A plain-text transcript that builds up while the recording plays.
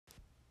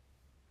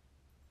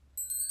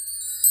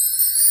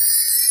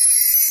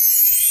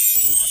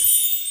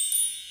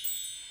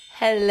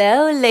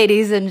Hello,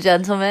 ladies and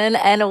gentlemen,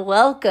 and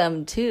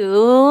welcome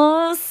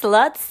to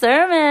Slut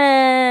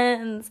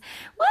Sermons.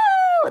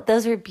 Woo!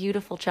 Those are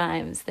beautiful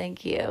chimes.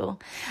 Thank you.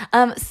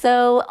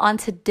 So on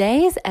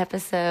today's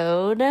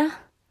episode,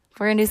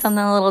 we're going to do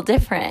something a little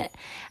different.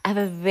 I have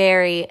a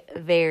very,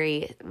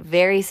 very,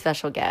 very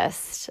special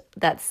guest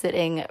that's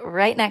sitting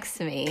right next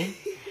to me.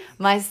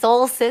 My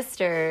soul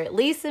sister,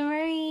 Lisa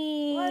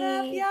Marie. What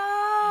up,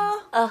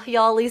 y'all?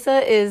 Y'all,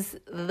 Lisa is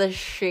the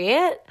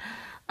shit.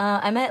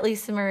 I met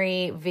Lisa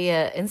Marie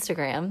via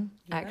Instagram,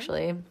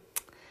 actually.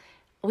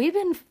 We've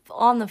been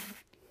on the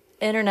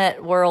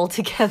internet world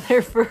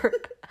together for,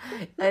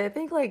 I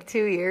think, like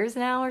 2 years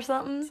now or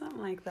something.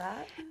 Something like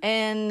that.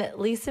 And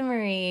Lisa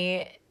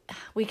Marie,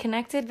 we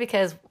connected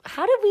because,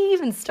 how did we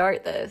even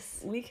start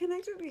this? We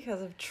connected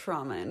because of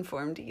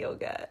trauma-informed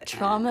yoga.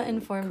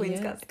 Trauma-informed Queen's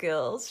yoga? Got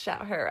Skills.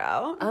 Shout her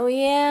out. Oh,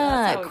 yeah.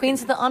 That's how we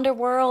Queens of the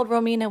Underworld.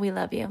 Romina, we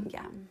love you.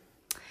 Yeah.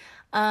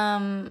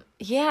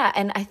 Yeah,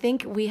 and I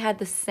think we had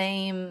the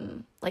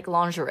same like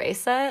lingerie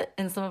set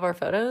in some of our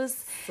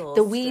photos.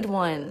 The weed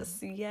one.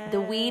 Yes.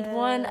 The weed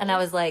one. And I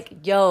was like,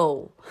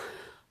 yo.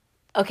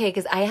 Okay,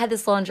 because I had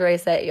this lingerie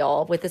set,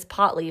 y'all, with this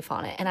pot leaf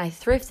on it. And I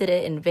thrifted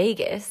it in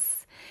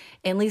Vegas.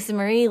 And Lisa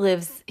Marie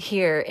lives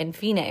here in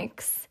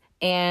Phoenix.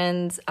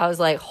 And I was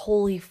like,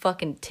 holy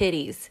fucking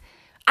titties.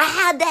 I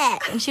had that.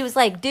 And she was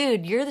like,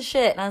 dude, you're the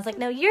shit. And I was like,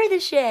 no, you're the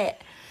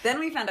shit. Then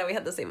we found out we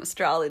had the same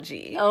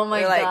astrology. Oh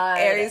my We're like God.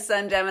 Aries,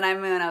 Sun, Gemini,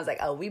 Moon. I was like,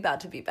 oh, we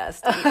about to be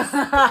besties.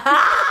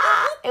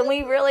 And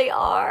we really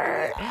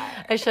are.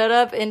 I showed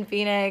up in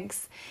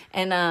Phoenix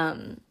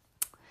and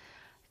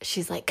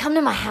she's like, come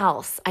to my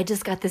house. I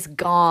just got this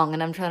gong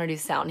and I'm trying to do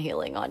sound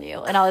healing on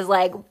you. And I was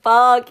like,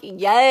 fuck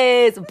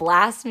yes,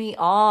 blast me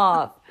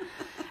off.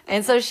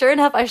 And so sure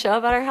enough, I show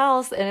up at her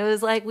house and it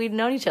was like we'd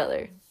known each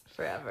other.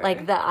 Forever.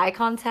 Like the eye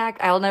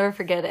contact, I'll never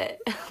forget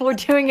it. We're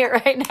doing it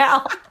right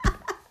now.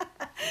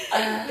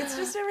 It's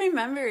just a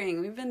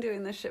remembering. We've been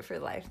doing this shit for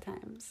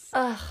lifetimes.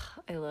 Ugh,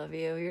 I love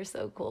you. You're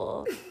so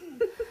cool.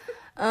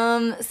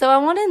 So I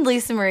wanted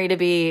Lisa Marie to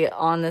be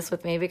on this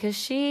with me because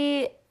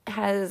she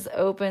has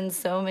opened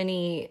so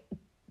many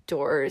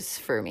doors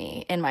for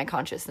me in my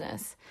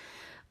consciousness.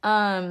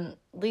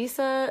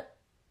 Lisa,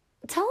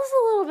 tell us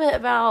a little bit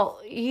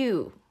about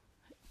you.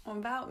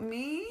 About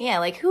me? Yeah,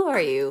 like who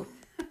are you?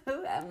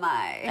 Who am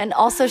I? And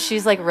also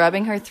she's like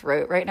rubbing her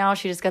throat right now.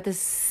 She just got this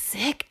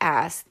sick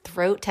ass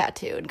throat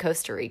tattoo in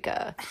Costa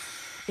Rica.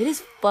 It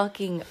is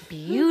fucking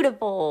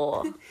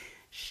beautiful.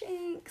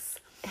 Shanks.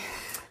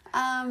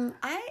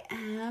 I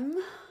am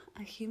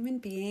a human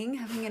being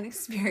having an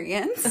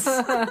experience.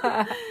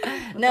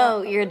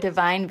 No, you're a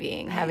divine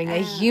being having a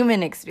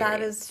human experience.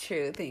 That is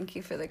true. Thank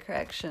you for the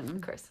correction.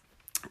 Of course.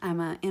 I'm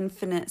an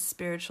infinite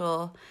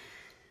spiritual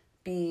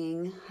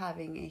being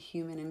having a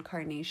human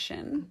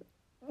incarnation.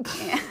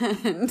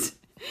 And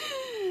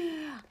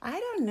I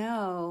don't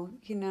know.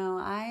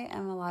 I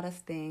am a lot of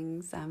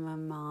things. I'm a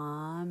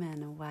mom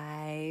and a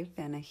wife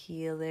and a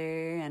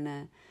healer and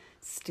a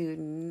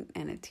student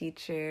and a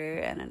teacher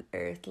and an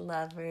earth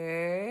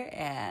lover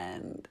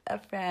and a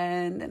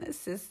friend and a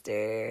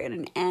sister and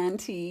an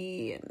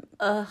auntie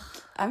and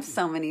I'm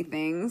so many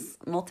things,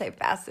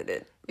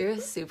 multifaceted. You're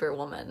a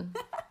superwoman.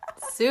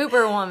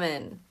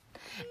 Superwoman.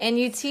 And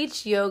you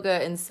teach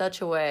yoga in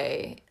such a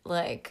way,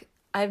 like,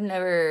 I've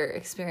never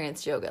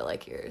experienced yoga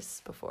like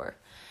yours before.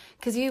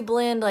 Because you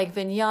blend, like,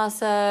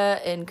 vinyasa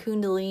and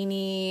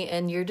kundalini,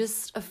 and you're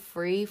just a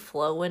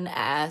free-flowing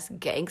ass,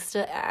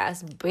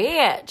 gangsta-ass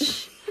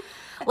bitch.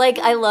 Like,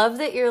 I love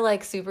that you're,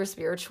 like, super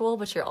spiritual,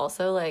 but you're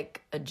also,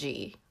 like, a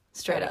G.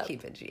 Straight up.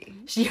 Keep it G.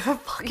 You're a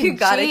fucking You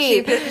gotta G.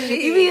 keep it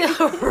G. You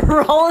be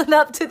rolling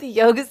up to the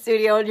yoga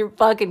studio in your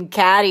fucking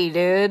caddy,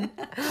 dude.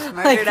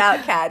 Murdered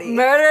out caddy.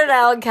 Murdered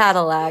out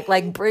Cadillac.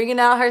 Like, bringing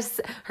out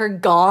her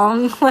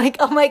gong.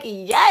 Like, I'm like,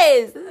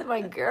 yes, this is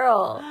my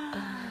girl.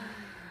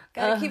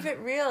 Gotta keep it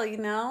real,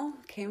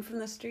 Came from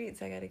the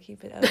streets. I gotta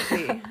keep it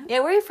OG.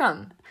 Yeah, where are you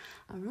from?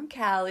 I'm from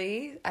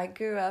Cali. I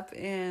grew up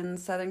in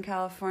Southern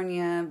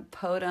California,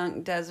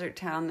 podunk desert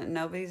town that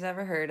nobody's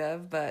ever heard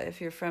of. But if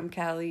you're from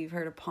Cali, you've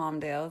heard of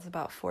Palmdale. It's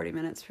about 40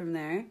 minutes from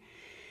there.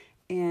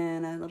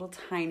 In a little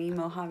tiny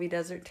Mojave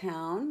Desert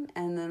town.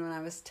 And then when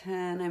I was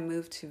 10, I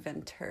moved to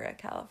Ventura,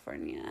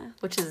 California.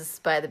 Which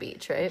is by the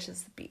beach, right? Which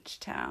is the beach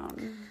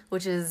town.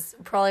 Which is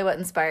probably what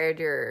inspired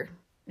your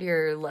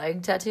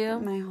leg tattoo.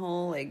 My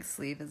whole leg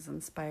sleeve is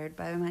inspired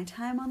by my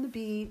time on the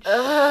beach.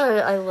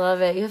 Ugh, I love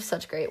it. You have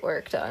such great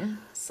work done.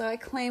 So I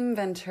claim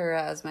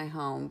Ventura as my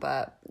home,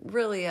 but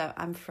really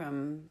I'm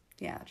from,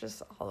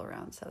 just all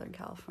around Southern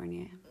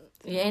California.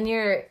 Yeah, and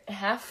you're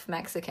half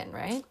Mexican,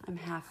 right? I'm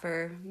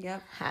halfer.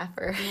 Yep.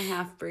 Halfer. I'm a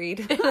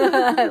half-breed.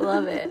 I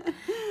love it.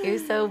 You're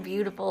so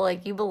beautiful.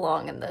 Like, you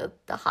belong in the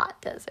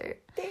hot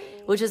desert. Thanks.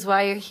 Which is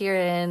why you're here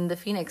in the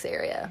Phoenix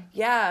area.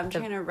 Yeah, I'm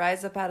trying to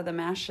rise up out of the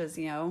mashes,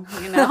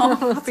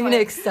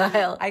 Phoenix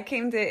style. I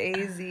came to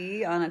AZ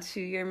on a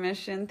 2-year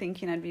mission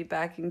thinking I'd be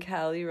back in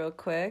Cali real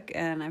quick,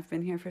 and I've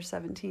been here for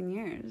 17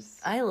 years.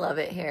 I love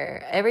it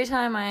here. Every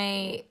time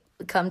I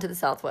come to the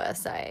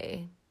Southwest,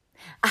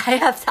 I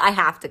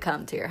have to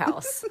come to your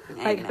house.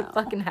 I Like, I know.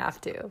 fucking have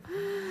to.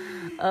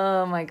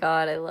 Oh my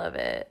God, I love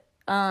it.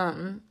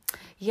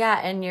 Yeah,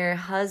 and your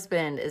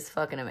husband is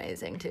fucking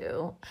amazing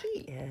too. He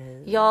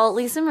is. Y'all,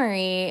 Lisa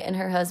Marie and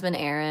her husband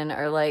Aaron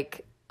are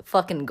like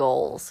fucking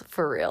goals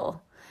for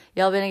real.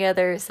 Y'all been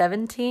together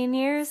 17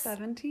 years?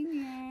 17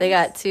 years. They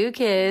got 2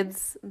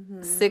 kids,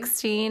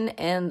 16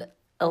 and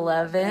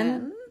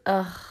 11.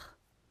 Ugh,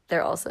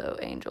 they're also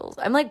angels.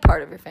 I'm like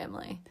part of your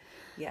family.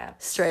 Yeah.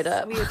 Straight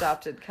up. We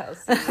adopted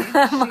Kelsey. She's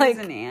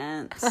an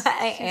aunt.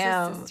 I She's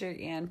am. a sister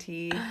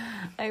auntie.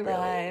 I really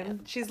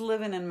am. She's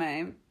living in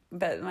my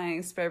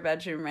spare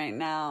bedroom right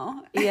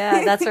now.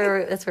 Yeah, that's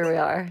where we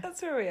are.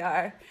 That's where we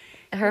are.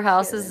 Her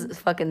house is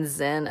fucking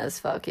zen as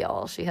fuck,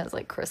 y'all. She has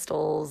like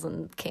crystals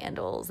and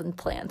candles and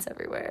plants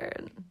everywhere.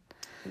 And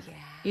Yeah.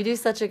 you do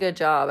such a good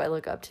job. I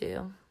look up to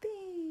you.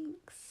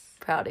 Thanks.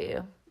 Proud of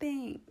you.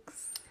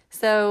 Thanks.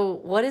 So,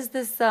 what is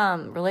this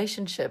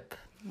relationship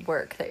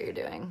work that you're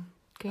doing?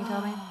 Can you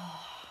tell me?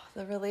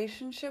 The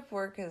relationship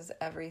work is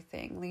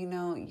everything. You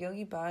know,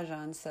 Yogi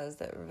Bhajan says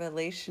that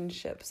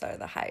relationships are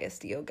the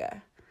highest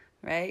yoga,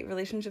 right?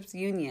 Relationships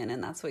union,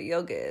 and that's what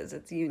yoga is.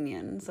 It's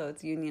union. So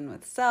it's union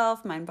with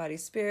self, mind, body,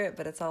 spirit,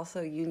 but it's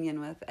also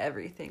union with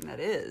everything that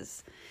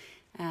is.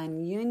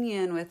 And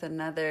union with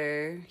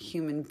another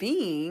human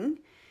being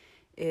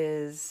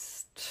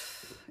is,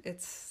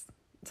 it's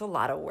a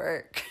lot of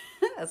work.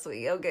 That's what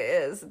yoga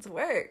is. It's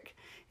work.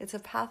 It's a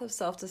path of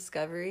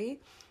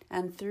self-discovery.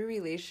 And through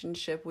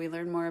relationship, we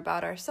learn more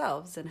about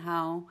ourselves, and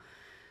how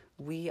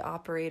we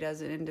operate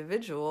as an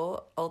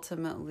individual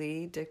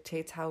ultimately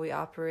dictates how we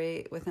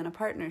operate within a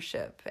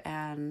partnership.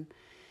 And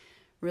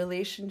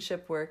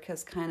relationship work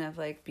has kind of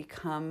like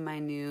become my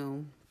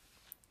new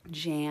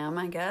jam,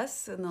 I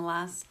guess, in the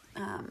last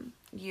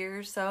year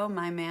or so.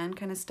 My man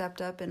kind of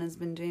stepped up and has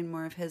been doing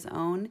more of his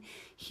own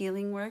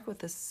healing work with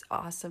this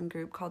awesome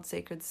group called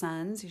Sacred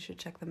Sons. You should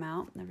check them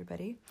out,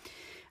 everybody.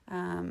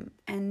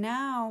 And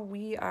now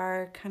we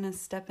are kind of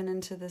stepping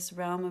into this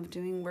realm of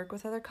doing work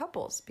with other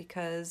couples,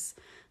 because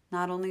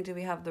not only do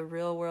we have the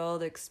real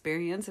world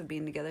experience of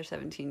being together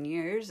 17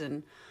 years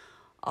and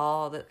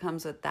all that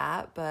comes with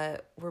that,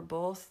 but we're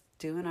both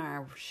doing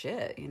our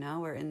shit, you know?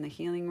 We're in the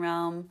healing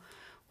realm.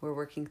 We're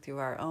working through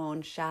our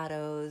own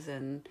shadows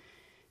and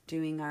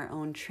doing our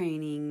own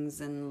trainings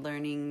and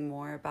learning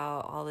more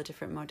about all the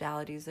different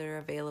modalities that are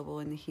available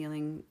in the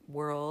healing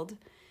world,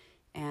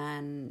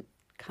 and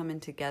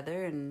coming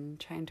together and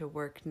trying to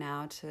work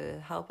now to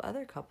help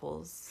other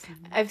couples.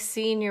 I've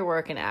seen your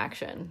work in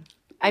action.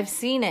 I've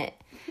seen it.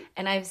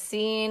 And I've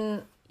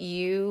seen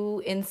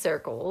you in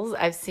circles.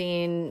 I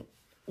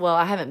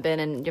haven't been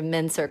in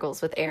men's circles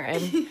with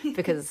Aaron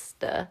because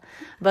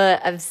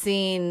but I've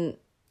seen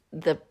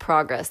the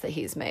progress that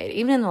he's made,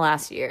 even in the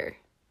last year.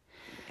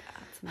 Yeah,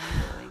 it's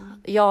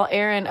mind-blowing. Y'all,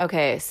 Aaron,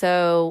 okay,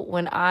 so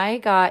when I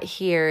got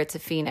here to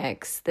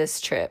Phoenix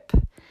this trip,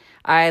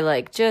 I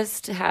like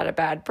just had a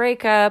bad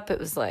breakup. It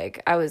was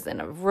like I was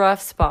in a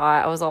rough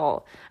spot. I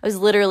was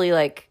literally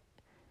like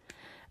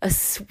I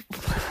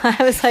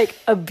was like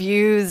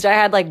abused. I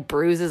had like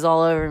bruises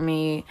all over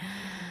me.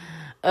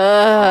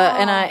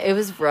 It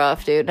was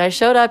rough, dude. And I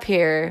showed up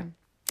here,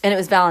 and it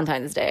was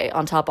Valentine's Day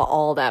on top of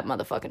all that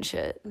motherfucking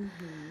shit.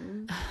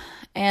 Mm-hmm.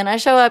 And I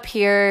show up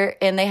here,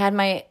 and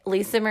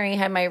Lisa Marie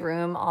had my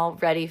room all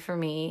ready for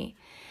me,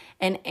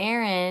 and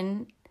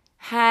Aaron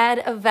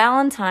had a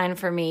Valentine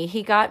for me.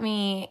 He got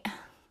me,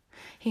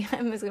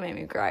 it was gonna make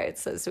me cry.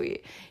 It's so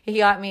sweet. He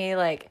got me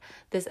like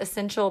this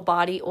essential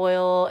body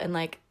oil and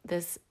like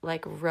this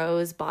like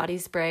rose body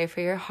spray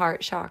for your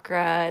heart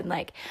chakra and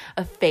like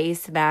a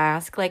face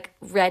mask, like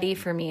ready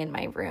for me in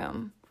my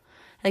room.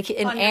 Like,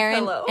 and on your Aaron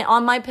pillow.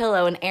 on my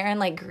pillow, and Aaron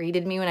like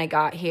greeted me when I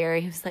got here.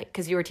 He was like,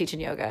 cause you were teaching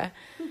yoga.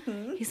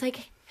 Mm-hmm. He's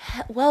like,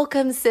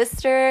 welcome,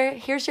 sister.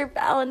 Here's your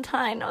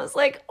Valentine. I was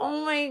like,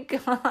 oh my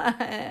God.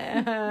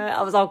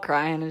 I was all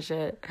crying and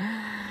shit.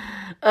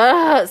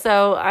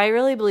 So I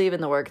really believe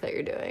in the work that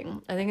you're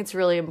doing. I think it's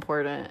really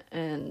important,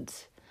 and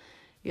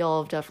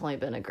y'all have definitely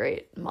been a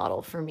great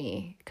model for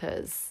me,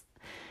 because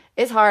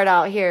it's hard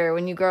out here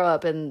when you grow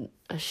up in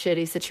a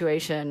shitty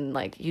situation.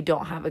 Like, you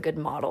don't have a good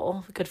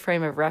model, a good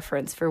frame of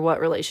reference for what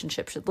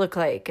relationship should look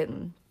like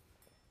and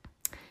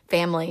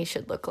family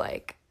should look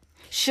like.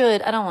 I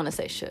don't want to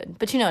say should,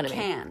 but you know what I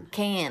mean.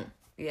 Can.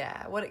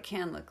 Yeah, what it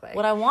can look like.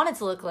 What I want it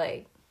to look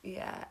like.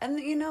 Yeah, and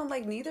you know,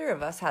 like neither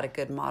of us had a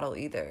good model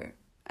either.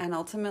 And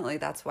ultimately,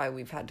 that's why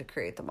we've had to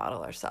create the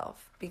model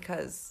ourselves,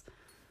 because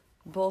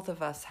both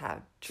of us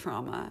had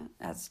trauma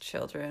as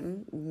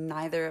children.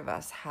 Neither of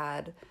us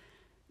had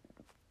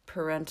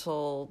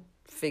parental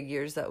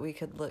figures that we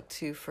could look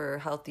to for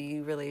healthy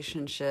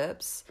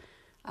relationships.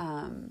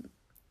 And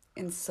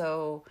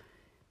so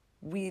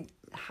we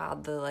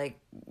had the like,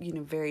 you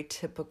know, very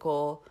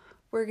typical,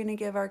 we're going to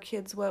give our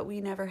kids what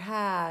we never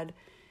had.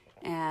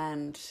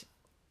 And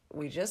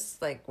we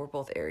just like, we're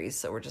both Aries,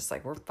 so we're just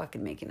like, we're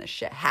fucking making this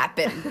shit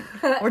happen.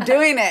 We're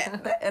doing it,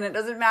 and it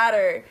doesn't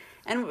matter.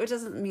 And it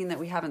doesn't mean that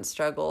we haven't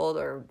struggled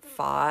or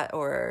fought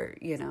or,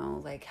 you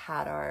know, like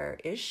had our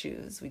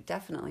issues. We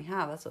definitely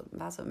have.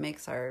 That's what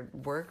makes our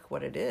work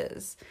what it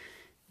is.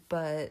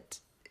 But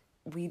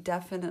we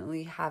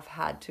definitely have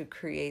had to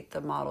create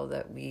the model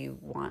that we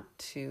want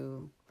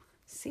to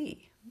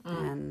see.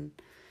 And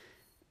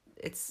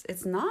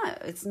it's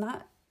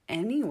not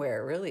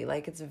anywhere really.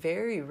 Like, it's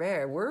very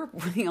rare. We're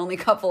the only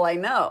couple I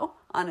know,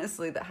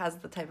 honestly, that has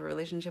the type of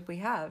relationship we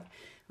have.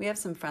 We have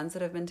some friends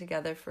that have been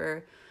together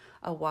for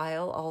a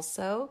while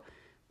also,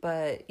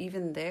 but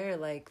even there,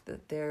 like,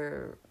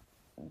 there's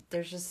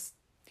just,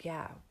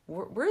 yeah,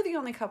 we're the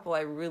only couple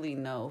I really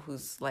know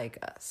who's like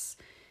us.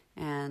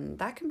 And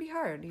that can be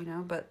hard, you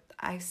know, but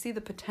I see the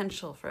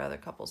potential for other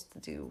couples to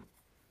do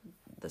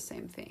the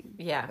same thing.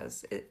 Yeah.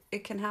 Because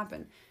it can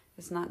happen.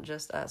 It's not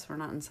just us. We're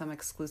not in some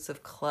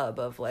exclusive club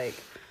of like,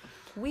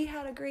 we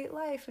had a great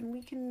life and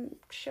we can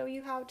show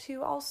you how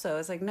to also.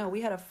 It's like, no,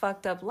 we had a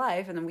fucked up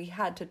life and then we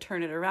had to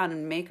turn it around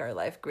and make our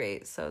life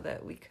great so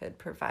that we could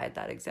provide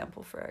that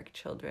example for our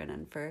children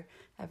and for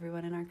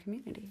everyone in our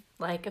community.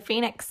 Like a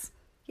phoenix.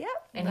 Yeah.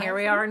 And here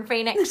we are in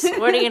Phoenix.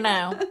 What do you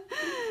know?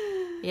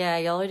 Yeah,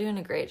 y'all are doing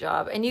a great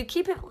job. And you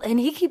keep it, and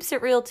he keeps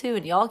it real too.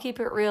 And y'all keep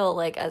it real,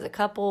 like as a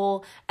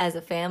couple, as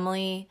a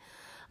family.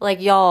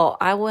 Like, y'all,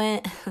 I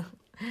went,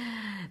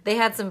 they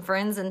had some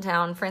friends in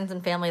town, friends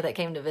and family that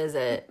came to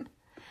visit.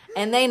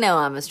 And they know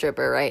I'm a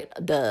stripper, right?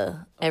 Duh.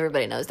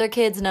 Everybody knows. Their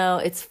kids know.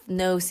 It's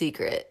no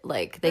secret.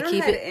 Like, they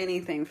keep it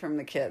anything from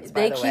the kids,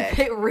 by the way. They keep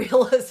it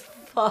real as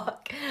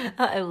fuck.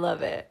 I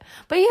love it.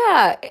 But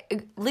yeah,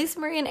 Lisa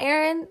Marie and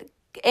Aaron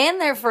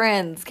and their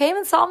friends came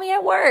and saw me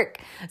at work.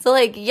 So,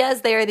 like,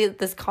 yes, they are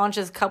this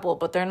conscious couple,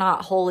 but they're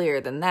not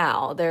holier than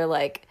thou. They're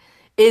like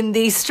in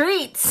these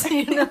streets,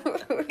 you know?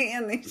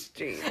 In these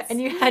streets. And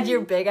you had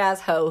your big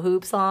ass hoe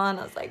hoops on.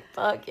 I was like,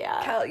 fuck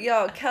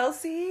yeah.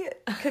 Kelsey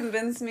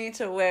convinced me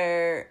to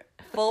wear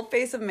full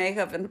face of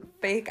makeup and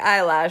fake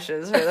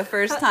eyelashes for the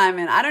first time.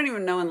 And I don't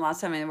even know when the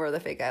last time I wore the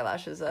fake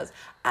eyelashes was.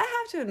 I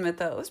have to admit,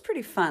 though, it was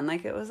pretty fun.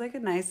 Like, it was like a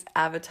nice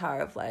avatar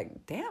of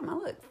like, damn, I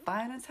look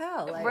fine as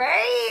hell. Like,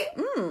 right?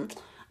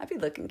 I'd be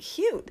looking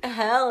cute.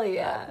 Hell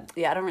yeah.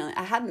 Yeah,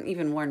 I hadn't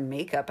even worn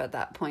makeup at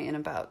that point in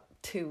about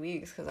 2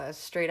 weeks because I was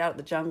straight out of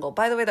the jungle.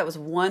 By the way, that was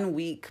 1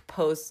 week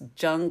post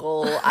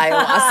jungle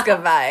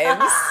ayahuasca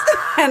vibes.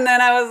 And then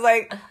I was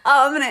like,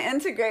 oh, I'm going to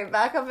integrate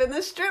back up in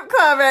the strip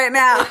club right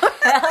now.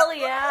 Hell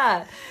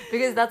yeah.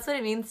 Because that's what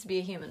it means to be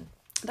a human.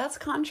 That's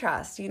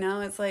contrast, you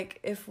know? It's like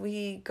if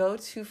we go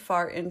too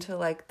far into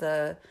like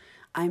the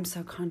I'm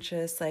so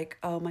conscious, like,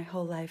 oh, my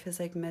whole life is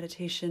like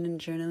meditation and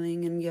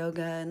journaling and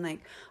yoga and like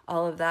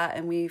all of that,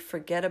 and we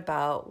forget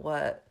about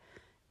what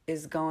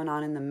is going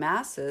on in the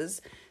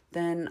masses,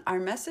 then our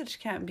message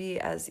can't be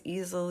as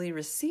easily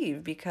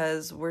received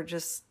because we're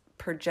just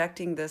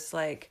projecting this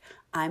like,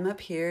 I'm up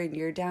here and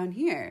you're down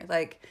here.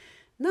 Like,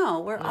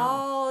 no, we're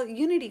all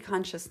unity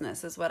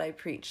consciousness is what I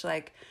preach.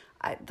 Like,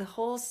 the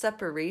whole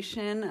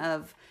separation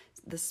of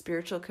the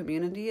spiritual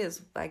community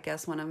is, I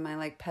guess, one of my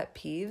like pet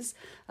peeves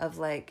of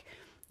like,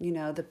 you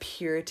know, the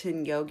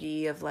Puritan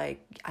yogi of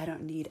like, I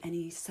don't need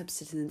any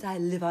substance. I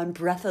live on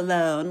breath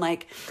alone.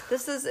 Like,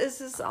 this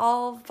is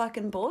all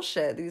fucking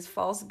bullshit. These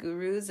false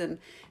gurus and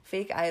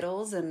fake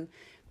idols and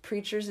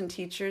preachers and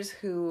teachers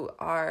who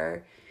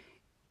are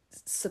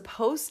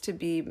supposed to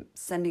be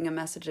sending a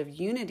message of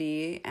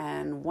unity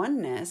and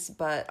oneness,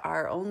 but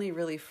are only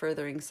really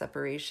furthering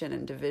separation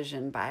and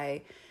division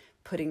by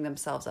putting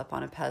themselves up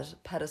on a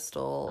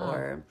pedestal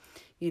or,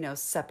 you know,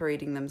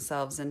 separating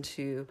themselves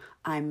into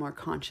I'm more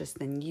conscious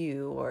than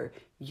you, or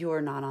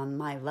you're not on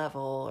my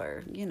level,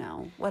 or, you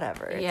know,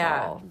 whatever.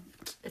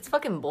 It's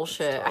fucking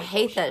bullshit. I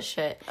hate that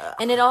shit. Ugh.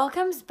 And it all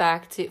comes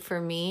back to,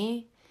 for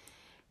me,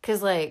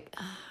 because like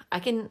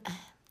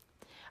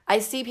I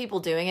see people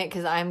doing it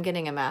because I'm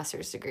getting a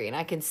master's degree, and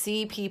I can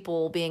see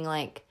people being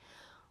like,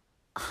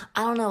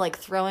 I don't know, like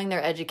throwing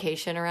their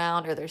education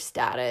around or their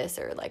status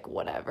or like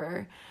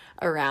whatever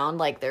around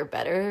like they're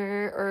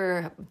better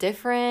or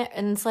different.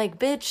 And it's like,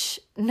 bitch,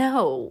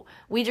 no,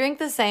 we drink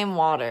the same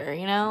water,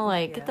 you know,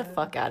 like get the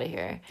fuck out of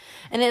here.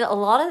 And a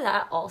lot of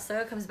that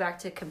also comes back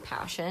to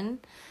compassion.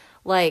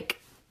 Like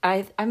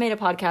I made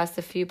a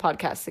few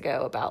podcasts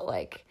ago about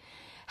like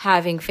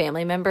having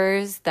family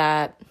members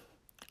that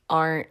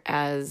aren't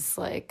as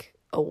like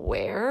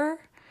aware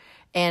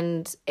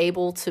and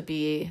able to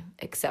be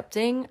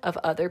accepting of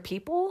other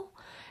people.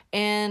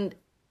 And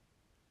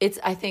it's,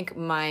 I think,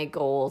 my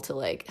goal to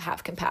like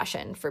have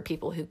compassion for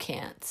people who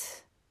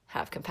can't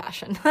have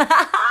compassion.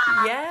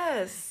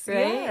 Yes.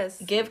 Right?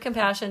 Yes. Give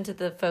compassion to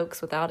the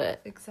folks without it.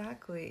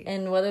 Exactly.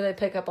 And whether they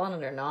pick up on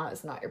it or not,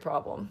 it's not your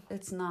problem.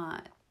 It's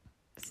not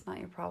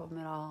your problem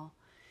at all.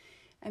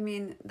 I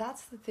mean,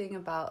 that's the thing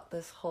about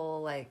this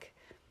whole like,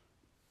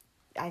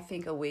 I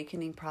think,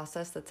 awakening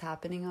process that's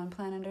happening on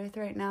planet Earth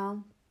right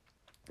now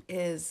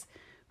is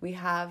we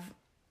have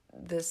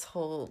this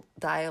whole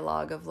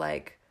dialogue of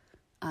like,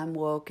 I'm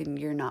woke and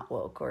you're not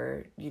woke,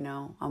 or,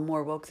 I'm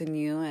more woke than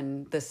you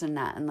and this and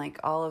that. And like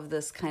all of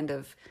this kind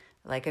of,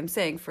 like I'm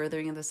saying,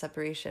 furthering of the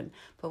separation.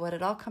 But what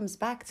it all comes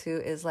back to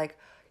is like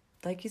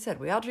you said,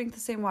 we all drink the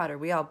same water.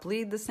 We all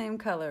bleed the same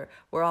color.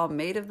 We're all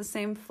made of the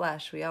same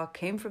flesh. We all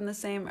came from the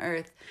same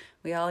earth.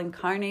 We all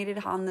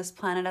incarnated on this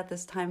planet at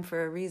this time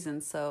for a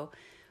reason. So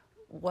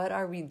what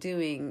are we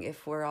doing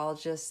if we're all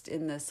just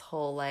in this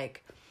whole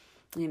like,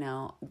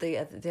 the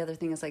other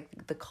thing is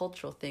like the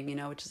cultural thing,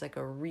 which is like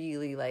a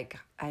really like,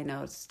 I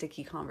know,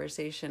 sticky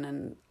conversation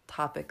and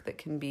topic that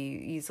can be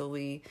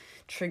easily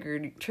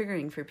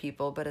triggering for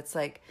people. But it's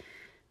like,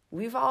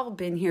 we've all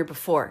been here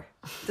before.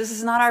 This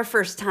is not our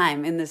first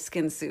time in this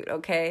skin suit,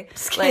 okay?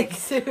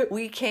 Suit.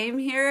 We came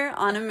here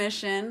on a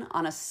mission,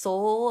 on a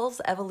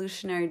soul's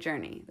evolutionary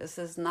journey. This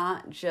is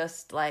not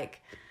just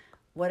like,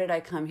 what did I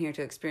come here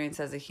to experience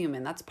as a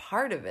human? That's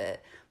part of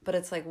it. But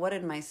it's like, what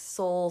did my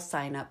soul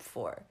sign up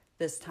for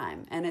this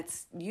time? And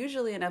it's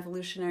usually an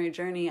evolutionary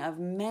journey of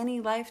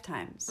many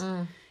lifetimes.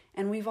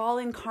 And we've all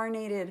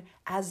incarnated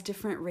as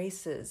different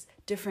races,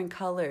 different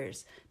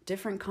colors,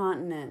 different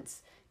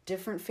continents,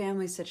 different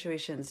family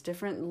situations,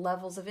 different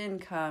levels of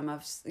income,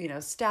 of,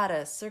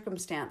 status,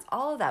 circumstance,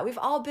 all of that. We've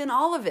all been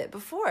all of it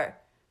before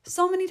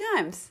so many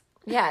times.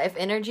 Yeah, if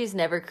energy's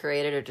never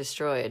created or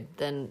destroyed,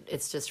 then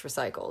it's just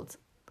recycled.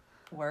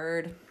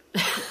 Word.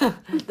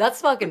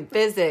 That's fucking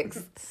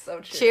physics.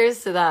 So true.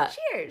 Cheers to that.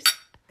 Cheers.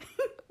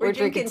 We're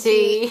drinking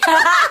tea. That's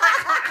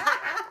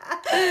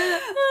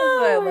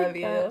why I love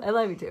you. I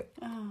love you too.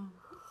 Oh.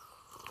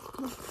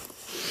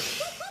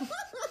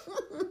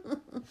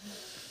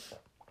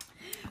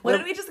 What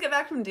did we just get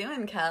back from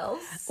doing, Kels?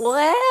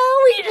 Well,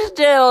 we just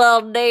did a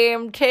little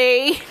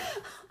DMT.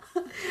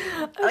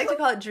 I like to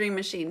call it Dream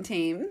Machine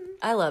Team.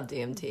 I love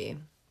DMT.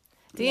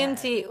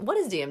 DMT, What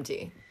is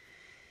DMT?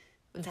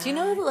 Do you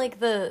know like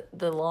the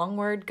long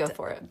word? Go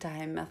for it.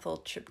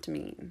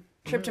 Dimethyltryptamine.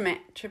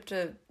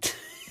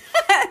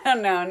 I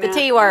don't know. The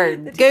T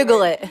word.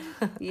 Google it.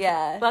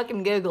 Yeah.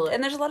 Fucking Google it.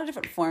 And there's a lot of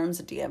different forms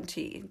of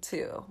DMT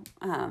too.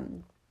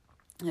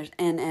 There's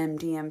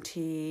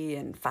NMDMT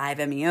and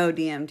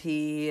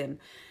 5-MeO-DMT, and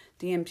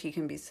DMT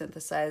can be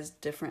synthesized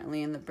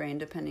differently in the brain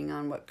depending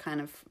on what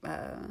kind of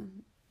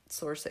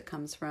source it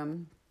comes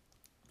from.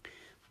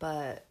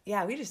 But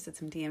yeah, we just did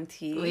some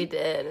DMT. We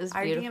did. It was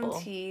beautiful.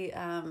 Our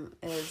DMT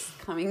is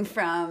coming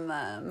from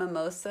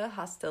Mimosa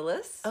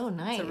hostilis. Oh,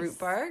 nice. It's a root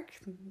bark.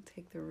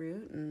 Take the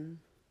root and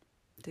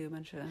do a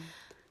bunch of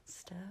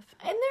stuff.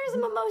 And there's a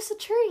mimosa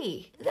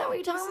tree. Is that what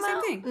you're talking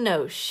about? Same thing.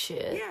 No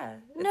shit. Yeah.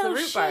 It's no a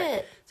root shit.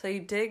 bark. So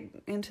you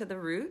dig into the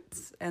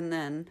roots, and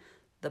then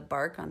the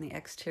bark on the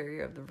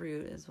exterior of the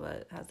root is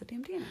what has the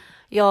DMT in it.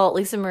 Y'all,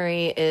 Lisa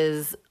Marie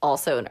is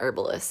also an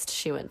herbalist.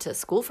 She went to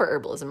school for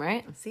herbalism,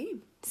 right?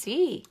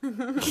 See,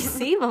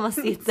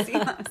 mamacita. Sí,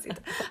 mamacita.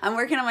 I'm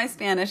working on my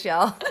Spanish,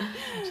 y'all.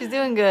 She's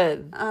doing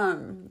good.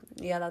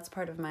 Yeah, that's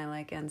part of my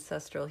like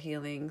ancestral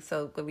healing.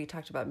 So we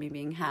talked about me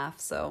being half.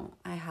 So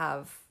I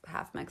have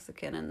half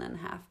Mexican and then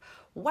half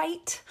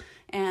white.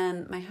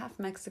 And my half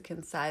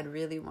Mexican side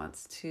really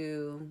wants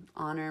to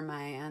honor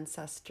my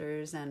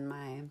ancestors and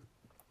my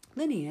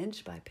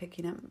lineage by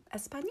picking up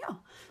Espanol.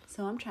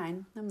 So I'm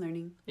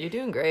learning. You're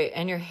doing great.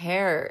 And your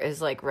hair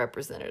is like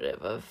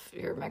representative of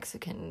your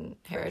Mexican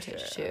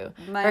heritage too.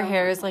 Her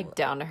hair is like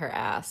down to her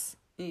ass.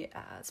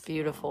 Yeah. It's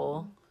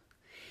beautiful.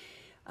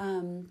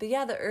 But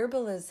yeah, the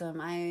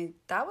herbalism,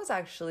 that was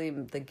actually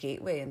the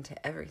gateway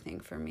into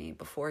everything for me.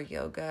 Before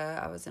yoga,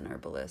 I was an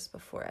herbalist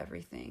before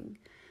everything.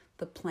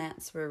 The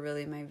plants were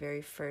really my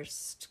very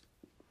first,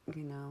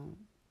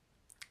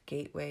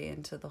 gateway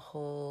into the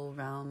whole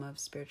realm of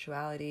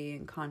spirituality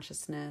and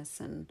consciousness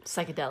and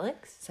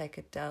psychedelics.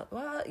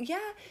 Well, yeah.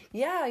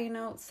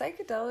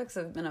 Psychedelics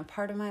have been a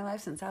part of my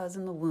life since I was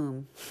in the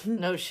womb.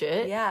 No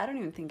shit. Yeah, I don't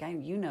even think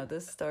you know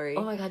this story.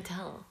 Oh my God,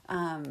 tell.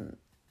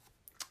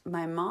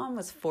 My mom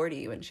was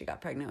 40 when she got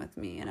pregnant with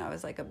me, and I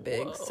was like a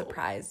big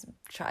surprise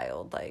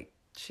child. Like,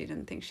 she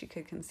didn't think she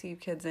could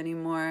conceive kids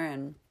anymore,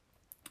 and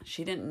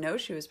she didn't know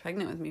she was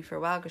pregnant with me for a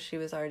while because she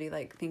was already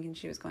like thinking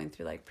she was going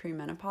through like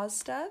premenopause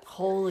stuff.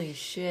 Holy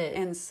shit.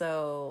 And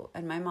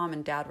my mom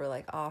and dad were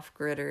like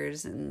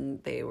off-gridders,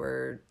 and they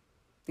were,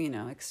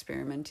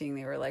 experimenting.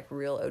 They were like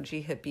real OG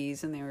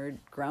hippies, and they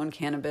were growing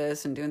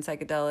cannabis and doing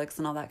psychedelics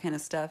and all that kind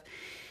of stuff.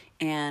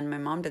 And my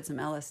mom did some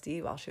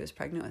LSD while she was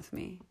pregnant with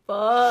me.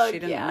 Fuck, she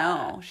didn't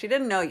know. She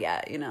didn't know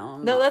yet,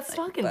 No, that's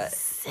fucking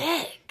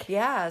sick.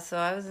 Yeah, so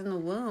I was in the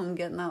womb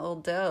getting that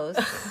little dose.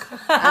 And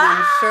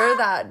I'm sure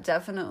that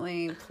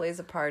definitely plays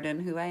a part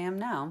in who I am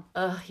now.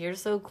 Ugh, you're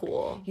so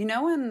cool.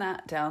 When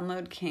that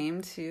download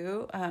came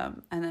too,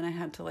 and then I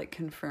had to like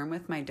confirm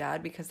with my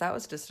dad, because that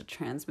was just a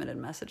transmitted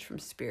message from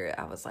spirit.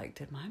 I was like,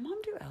 did my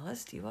mom do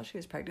LSD while she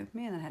was pregnant with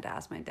me? And then I had to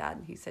ask my dad,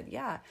 and he said,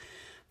 yeah.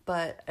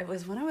 But it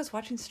was when I was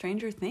watching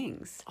Stranger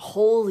Things.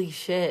 Holy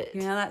shit. You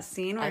know that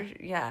scene where,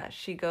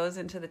 she goes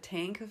into the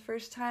tank the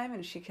first time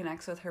and she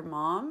connects with her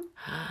mom.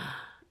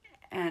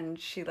 And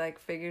she, like,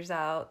 figures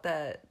out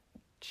that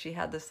she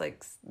had this,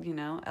 like,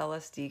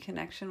 LSD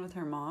connection with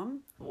her mom.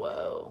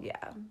 Whoa.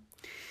 Yeah.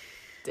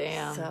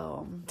 Damn.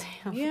 So,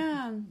 Damn.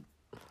 yeah.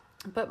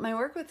 But my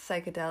work with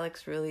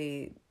psychedelics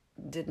really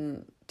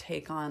didn't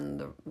take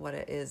on what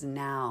it is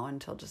now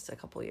until just a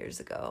couple years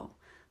ago.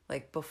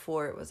 Like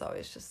before, it was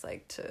always just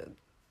like to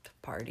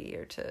party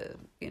or to,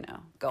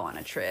 go on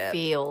a trip.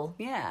 Feel.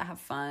 Yeah, have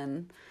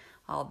fun,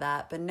 all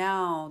that. But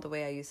now the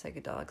way I use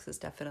psychedelics is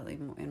definitely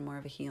in more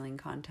of a healing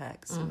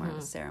context, more of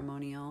a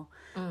ceremonial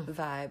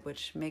vibe,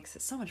 which makes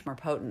it so much more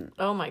potent.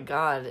 Oh my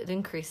God, it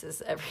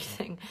increases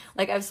everything.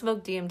 Like I've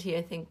smoked DMT,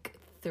 I think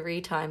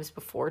 3 times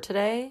before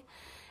today.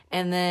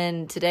 And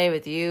then today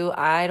with you,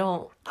 I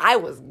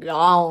was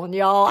gone,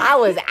 y'all. I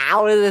was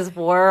out of this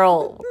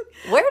world.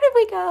 Where did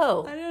we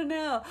go? I don't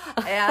know.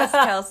 I asked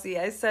Kelsey,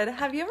 I said,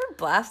 have you ever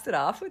blasted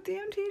off with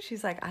DMT?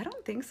 She's like, I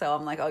don't think so.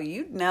 I'm like, oh,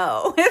 you'd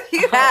know if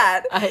you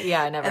had.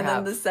 Yeah, I never have. And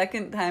then the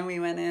second time we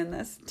went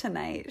in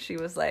tonight, she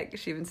was like,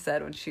 she even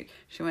said when she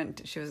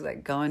went, she was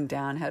like going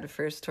down head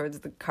first towards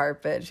the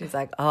carpet. She's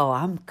like, oh,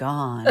 I'm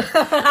gone.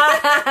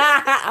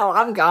 Oh,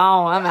 I'm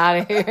gone. I'm out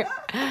of here.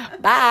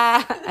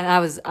 Bye. And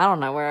I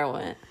don't know where I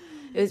went.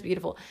 It was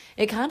beautiful.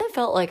 It kind of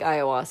felt like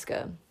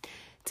ayahuasca.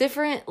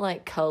 Different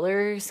like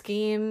color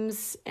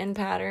schemes and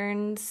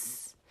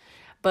patterns,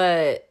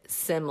 but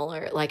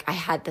similar. Like I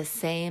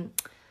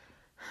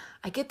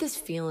get this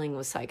feeling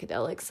with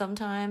psychedelics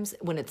sometimes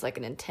when it's like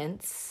an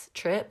intense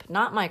trip,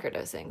 not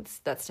microdosing,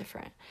 that's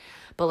different.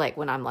 But like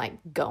when I'm like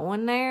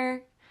going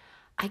there,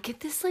 I get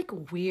this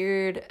like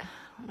weird, I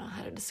don't know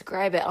how to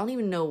describe it. I don't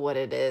even know what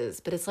it is,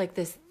 but it's like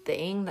this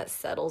thing that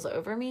settles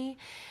over me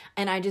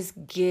and I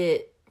just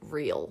get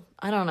real.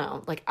 I don't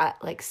know,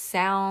 like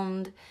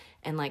sound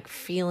and like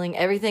feeling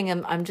everything.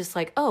 I'm just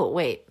like, oh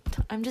wait,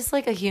 I'm just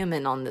like a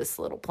human on this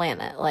little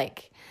planet,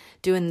 like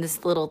doing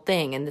this little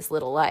thing in this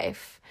little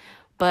life.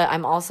 But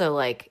I'm also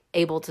like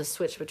able to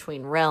switch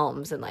between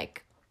realms and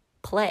like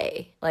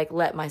play, like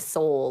let my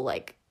soul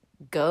like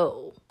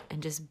go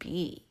and just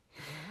be.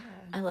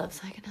 Yeah. I love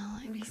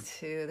psychedelics. Me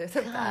too. They're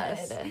the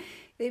best.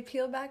 They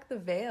peel back the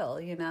veil,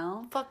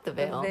 Fuck the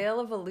veil. The veil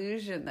of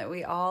illusion that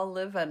we all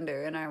live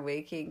under in our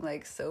waking,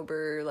 like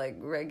sober, like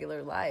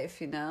regular life,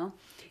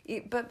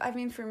 But I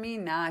mean, for me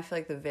now, I feel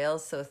like the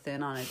veil's so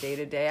thin on a day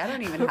to day. I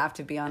don't even have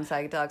to be on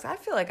psychedelics. I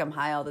feel like I'm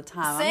high all the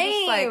time.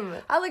 Same. I'm just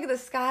like, I look at the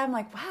sky. I'm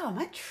like, wow, am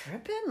I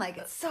tripping? Like,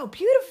 it's so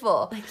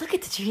beautiful. Like, look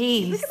at the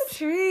trees. Look at the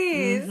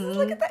trees. Mm-hmm.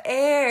 Look at the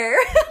air.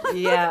 Yeah.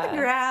 Look at the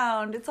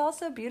ground. It's all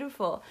so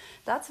beautiful.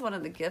 That's one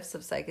of the gifts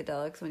of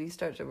psychedelics when you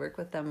start to work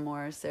with them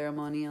more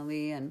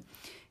ceremonially. And,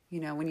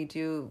 when you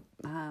do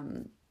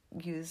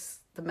use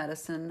the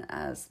medicine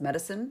as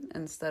medicine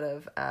instead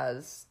of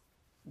as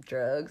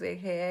drugs,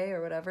 aka,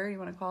 or whatever you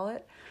want to call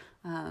it,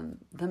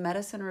 the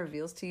medicine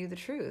reveals to you the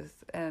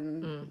truth.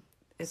 And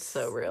it's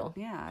so real.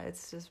 Yeah,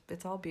 it's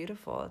all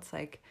beautiful. It's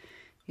like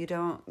you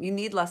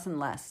need less and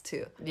less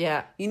too.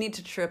 Yeah. You need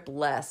to trip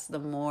less the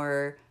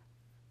more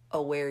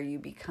aware you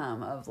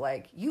become of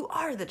like, you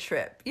are the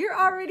trip. You're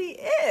already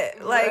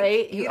it. Like,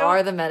 right? You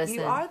are the medicine.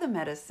 You are the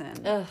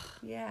medicine. Ugh.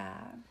 Yeah.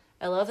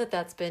 I love that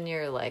that's been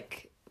your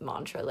like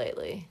mantra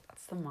lately.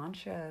 That's the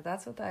mantra.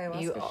 That's what the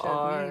ayahuasca you showed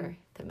are me.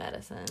 The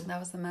medicine. That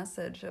was the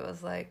message. It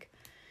was like,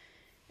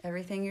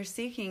 everything you're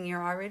seeking,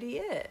 you're already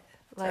it.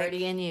 It's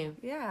already in you.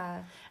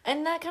 Yeah.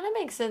 And that kind of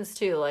makes sense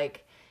too.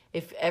 Like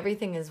if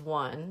everything is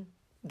one,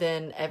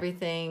 then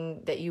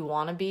everything that you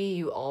want to be,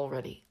 you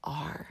already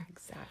are.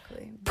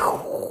 Exactly.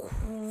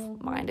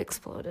 Mind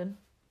exploded.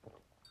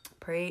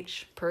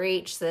 Preach,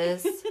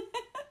 sis.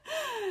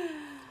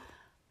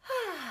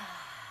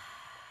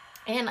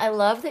 And I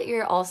love that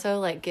you're also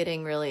like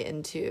getting really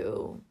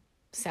into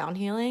sound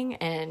healing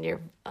and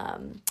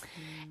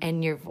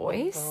your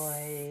voice,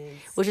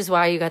 which is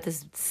why you got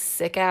this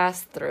sick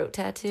ass throat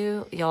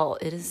tattoo, y'all.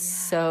 It is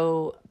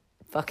so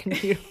fucking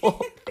beautiful.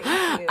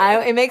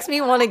 It makes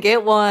me want to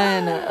get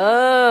one.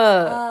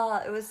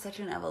 It was such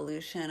an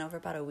evolution over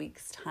about a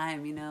week's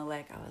time.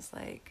 Like I was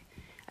like,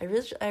 I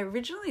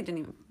originally didn't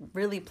even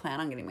really plan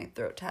on getting my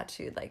throat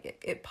tattooed.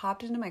 Like it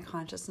popped into my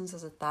consciousness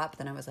as a thought, but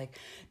then I was like,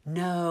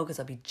 no, because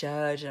I'll be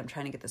judged, and I'm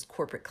trying to get this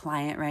corporate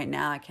client right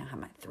now. I can't have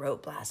my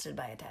throat blasted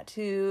by a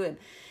tattoo, and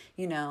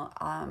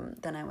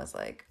then I was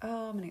like,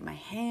 oh, I'm gonna get my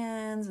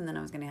hands, and then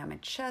I was gonna have my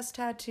chest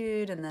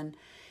tattooed, and then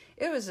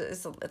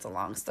it's a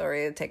long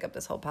story to take up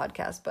this whole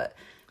podcast, but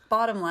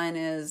bottom line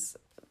is,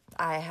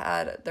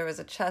 there was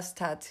a chest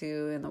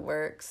tattoo in the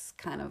works,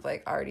 kind of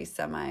like already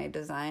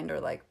semi-designed or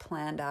like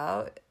planned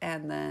out.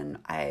 And then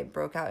I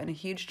broke out in a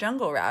huge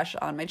jungle rash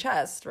on my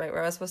chest, right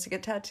where I was supposed to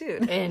get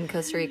tattooed. In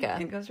Costa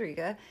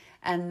Rica.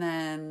 And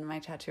then my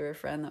tattooer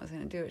friend that was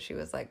going to do it, she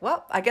was like,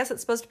 well, I guess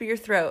it's supposed to be your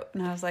throat.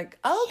 And I was like,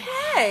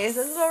 okay, yes.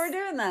 This is what we're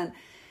doing then.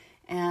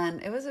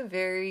 And it was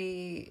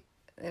it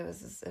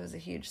was a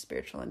huge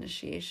spiritual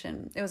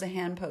initiation. It was a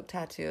hand poke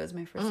tattoo. It was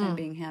my first time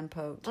being hand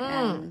poked.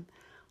 And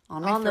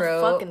on my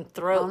throat. The fucking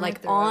throat.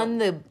 On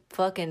the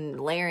fucking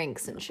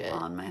larynx and shit.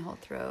 On my whole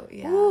throat,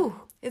 yeah. Ooh.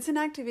 It's an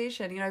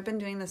activation. I've been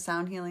doing the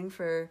sound healing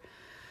for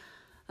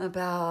I've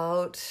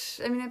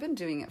been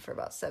doing it for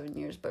about 7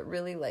 years, but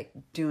really like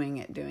doing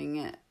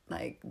it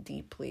like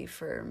deeply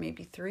for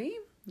maybe 3.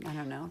 I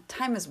don't know.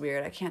 Time is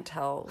weird. I can't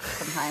tell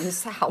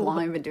sometimes how long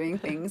I've been doing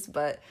things,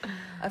 but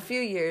a few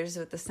years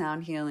with the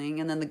sound healing,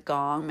 and then the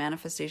gong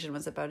manifestation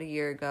was about a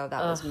year ago.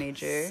 That was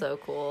major. So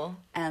cool.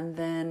 And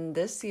then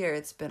this year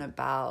it's been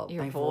about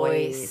Your my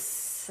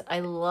voice. I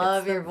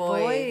love your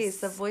voice.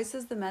 The voice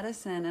is the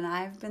medicine, and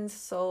I've been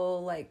so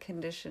like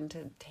conditioned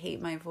to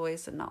hate my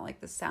voice and not like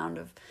the sound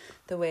of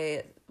the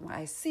way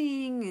I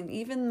sing, and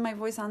even my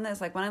voice on this.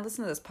 Like when I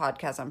listen to this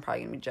podcast, I'm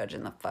probably gonna be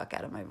judging the fuck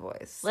out of my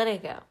voice. Let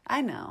it go.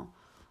 I know.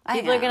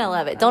 People are gonna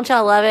love it. Don't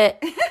y'all love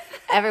it?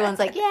 Everyone's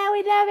like, yeah, we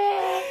love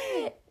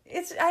it.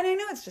 I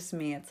know it's just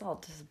me. It's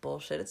all just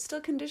bullshit. It's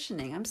still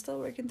conditioning. I'm still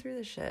working through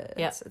the shit.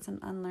 Yep. It's an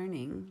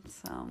unlearning.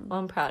 So Well,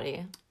 I'm proud of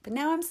you. But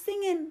now I'm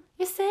singing.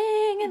 You're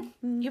singing.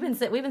 We've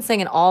been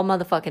singing all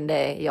motherfucking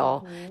day,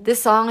 y'all.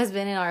 This song has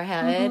been in our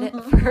head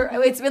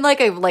it's been like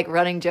a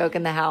running joke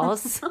in the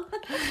house.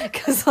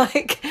 Cause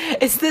like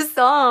it's this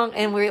song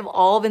and we've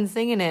all been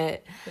singing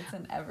it. It's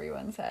in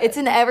everyone's head. It's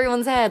in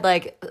everyone's head.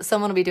 Like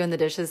someone will be doing the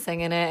dishes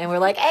singing it and we're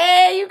like,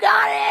 hey, you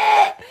got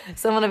it.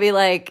 Someone will be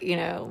like,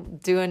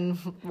 doing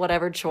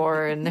whatever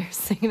chore and they're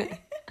singing it.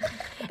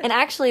 And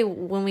actually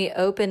when we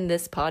opened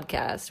this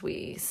podcast,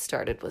 we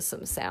started with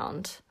some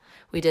sound.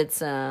 We did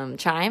some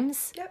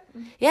chimes. Yep.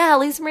 Yeah,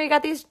 Lisa Marie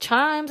got these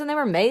chimes and they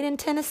were made in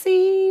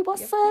Tennessee.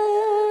 What's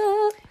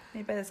up?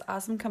 Made by this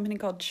awesome company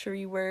called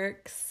Tree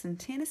Works in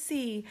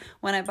Tennessee.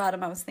 When I bought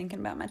them, I was thinking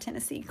about my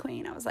Tennessee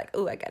queen. I was like,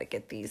 oh, I got to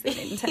get these. They're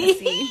made in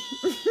Tennessee.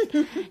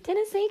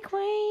 Tennessee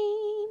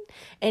queen.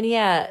 And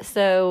yeah,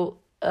 so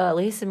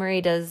Lisa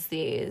Marie does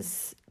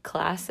these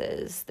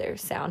classes. They're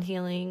sound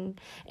healing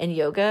and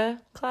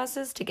yoga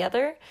classes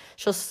together.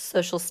 She'll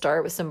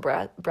start with some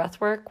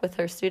breath work with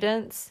her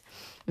students.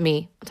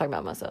 Me, I'm talking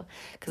about myself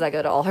because I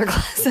go to all her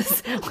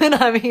classes when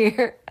I'm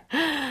here.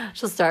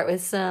 She'll start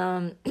with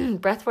some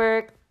breath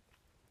work,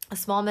 a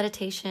small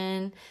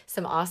meditation,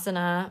 some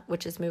asana,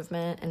 which is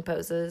movement and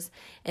poses,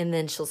 and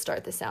then she'll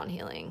start the sound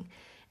healing.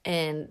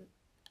 And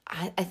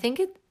I think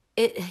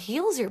it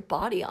heals your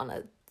body on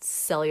a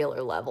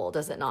cellular level,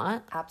 does it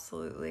not?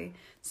 Absolutely.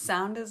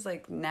 Sound is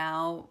like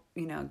now,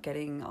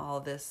 getting all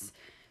this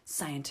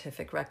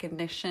scientific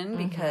recognition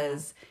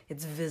because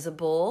it's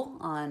visible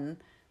on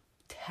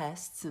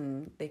tests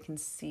and they can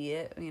see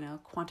it,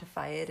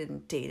 quantify it in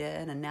data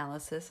and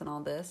analysis and all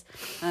this.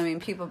 I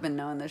mean, people have been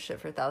knowing this shit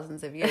for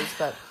thousands of years,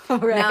 but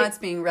Right. Now it's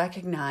being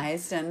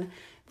recognized and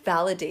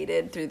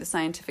validated through the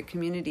scientific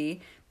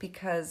community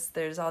because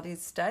there's all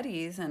these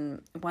studies,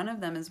 and one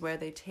of them is where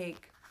they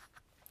take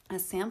a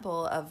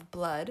sample of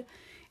blood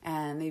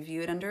and they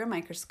view it under a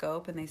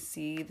microscope and they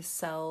see the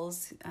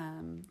cells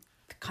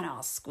kind of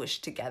all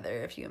squished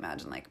together, if you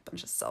imagine like a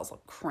bunch of cells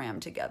all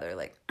crammed together,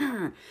 like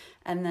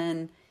and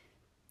then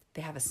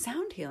they have a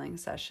sound healing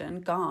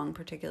session, gong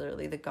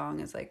particularly. The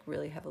gong is like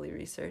really heavily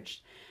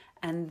researched.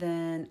 And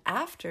then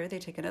after, they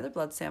take another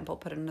blood sample,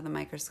 put it under the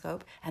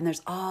microscope, and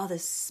there's all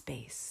this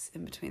space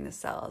in between the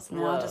cells. And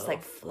they're all just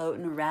like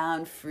floating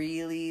around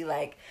freely,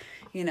 like,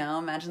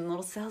 imagine the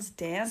little cells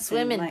dancing,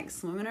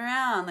 swimming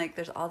around. Like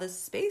there's all this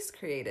space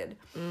created.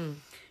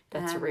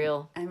 That's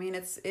real. I mean,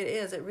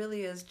 it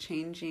really is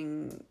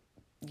changing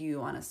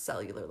you on a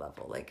cellular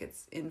level. Like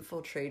it's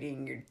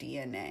infiltrating your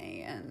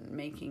DNA and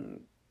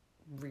making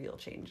real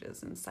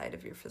changes inside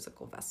of your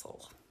physical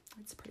vessel.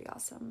 It's pretty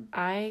awesome.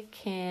 I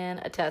can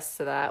attest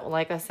to that.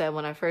 Like I said,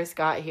 when I first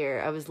got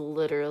here, I was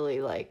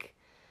literally like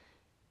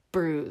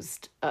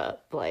bruised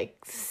up, like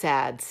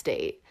sad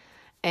state.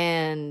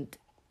 And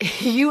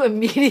you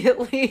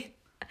immediately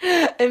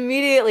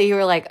you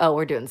were like, oh,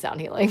 we're doing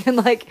sound healing. And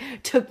like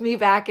took me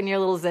back in your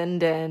little Zen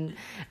den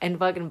and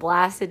fucking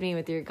blasted me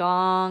with your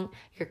gong,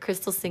 your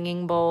crystal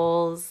singing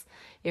bowls,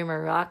 your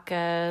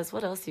maracas.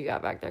 What else you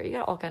got back there? You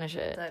got all kind of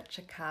shit. The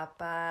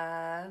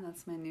Chacapa,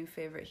 that's my new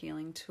favorite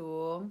healing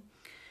tool.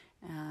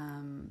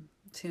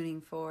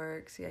 Tuning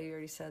forks. Yeah, you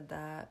already said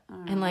that.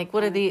 And like,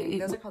 what are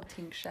those are called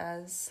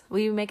tingsas. Will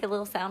you make a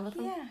little sound with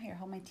them? Yeah, here,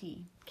 hold my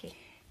tea. Okay.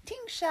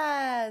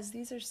 Tingsas.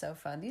 These are so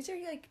fun. These are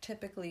like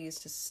typically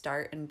used to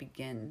start and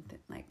begin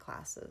like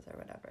classes or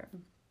whatever.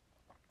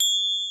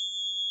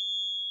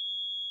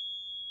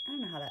 I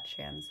don't know how that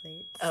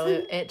translates. Oh,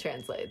 it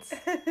translates.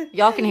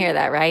 Y'all can hear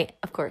that, right?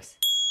 Of course.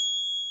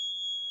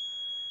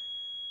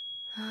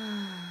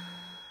 Yeah,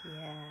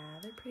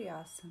 they're pretty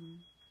awesome.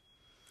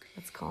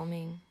 It's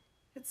calming.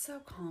 It's so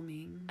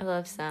calming. I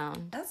love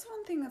sound. That's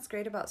one thing that's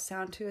great about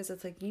sound too, is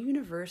it's like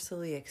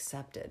universally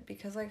accepted,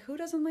 because like who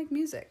doesn't like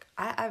music?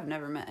 I've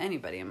never met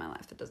anybody in my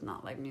life that does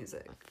not like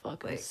music.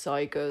 Fucking like,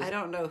 psychos. I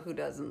don't know who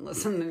doesn't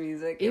listen to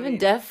music. Even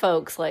deaf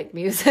folks like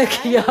music,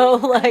 like.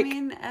 I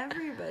mean,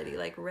 everybody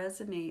like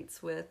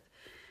resonates with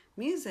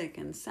music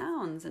and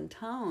sounds and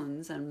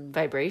tones and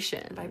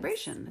vibration.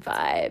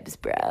 Vibes,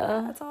 bro.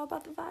 That's all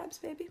about the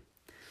vibes, baby.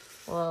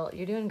 Well,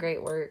 you're doing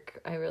great work.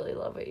 I really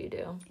love what you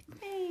do.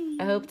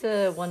 Thanks. I hope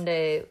to one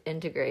day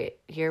integrate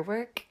your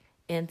work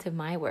into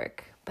my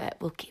work, but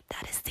we'll keep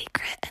that a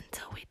secret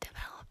until we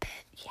develop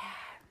it. Yeah,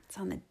 it's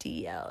on the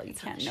DL. You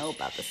can't know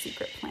about the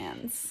secret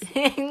plans,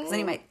 because then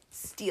you might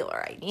steal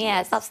our ideas.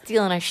 Yeah, stop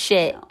stealing our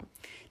shit. No.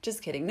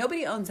 Just kidding.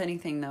 Nobody owns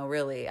anything though,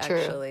 really, True.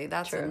 actually.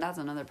 That's True. that's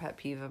another pet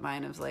peeve of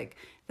mine, of like,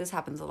 this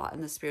happens a lot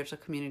in the spiritual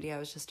community. I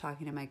was just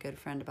talking to my good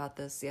friend about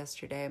this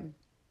yesterday.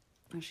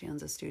 She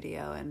owns a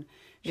studio and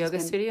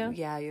studio?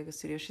 Yeah, yoga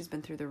studio. She's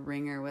been through the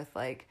ringer with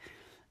like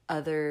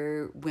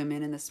other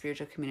women in the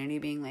spiritual community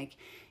being like,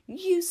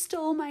 you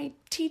stole my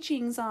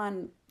teachings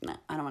on,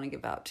 I don't want to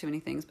give out too many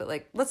things, but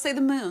like, let's say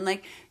the moon,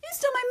 like, you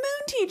stole my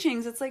moon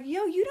teachings. It's like,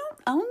 yo, you don't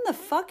own the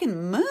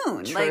fucking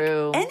moon.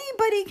 True. Like,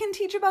 anybody can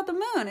teach about the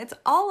moon. It's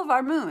all of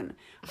our moon.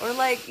 Or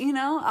like,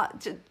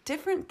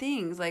 different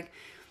things like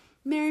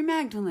Mary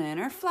Magdalene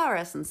or flower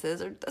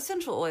essences or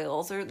essential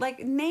oils or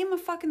like name a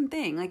fucking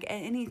thing, like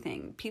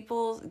anything.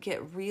 People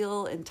get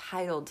real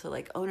entitled to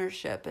like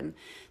ownership. And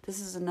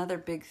this is another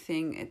big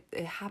thing.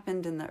 It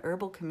happened in the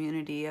herbal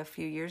community a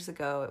few years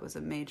ago. It was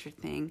a major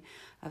thing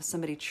of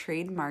somebody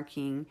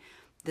trademarking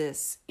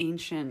this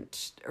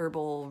ancient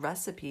herbal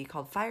recipe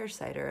called fire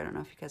cider. I don't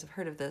know if you guys have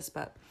heard of this,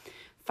 but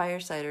fire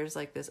cider is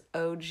like this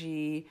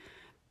OG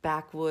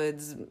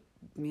backwoods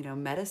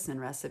medicine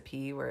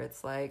recipe where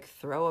it's like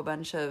throw a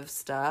bunch of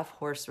stuff,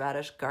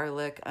 horseradish,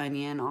 garlic,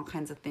 onion, all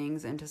kinds of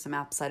things into some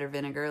apple cider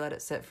vinegar, let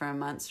it sit for a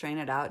month, strain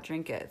it out,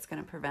 drink it. It's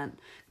going to prevent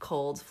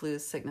colds,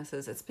 flus,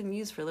 sicknesses. It's been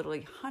used for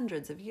literally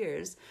hundreds of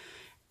years,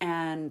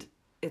 and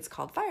it's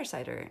called fire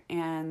cider.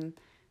 And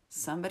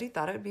somebody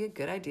thought it would be a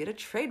good idea to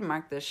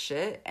trademark this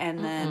shit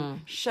and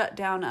then shut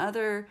down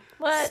other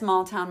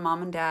small town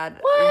mom and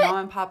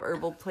pop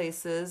herbal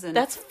places. And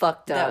that's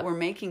fucked up. That were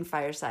making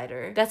fire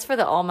cider. That's for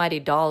the almighty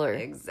dollar.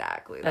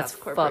 Exactly. That's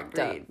corporate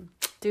greed.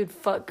 Up. Dude,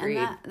 fuck greed.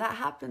 And that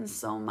happens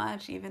so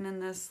much, even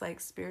in this like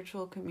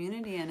spiritual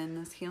community and in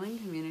this healing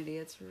community.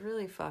 It's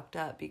really fucked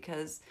up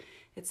because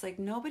it's like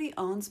nobody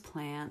owns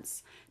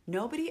plants.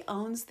 Nobody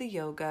owns the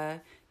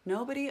yoga.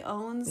 Nobody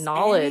owns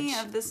knowledge. Any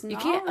of this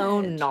knowledge. You can't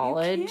own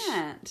knowledge. You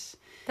can't.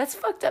 That's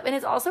fucked up. And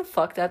it's also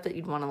fucked up that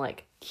you'd want to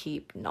like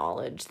keep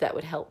knowledge that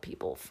would help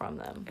people from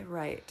them.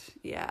 Right.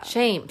 Yeah.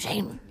 Shame.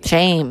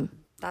 Shame.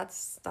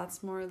 That's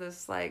more of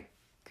this like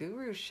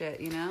guru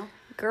shit,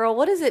 Girl,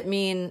 what does it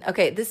mean?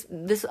 Okay, this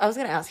I was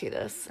going to ask you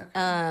this.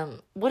 Okay.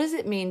 What does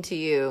it mean to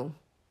you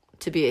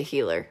to be a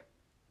healer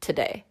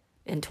today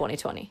in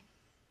 2020?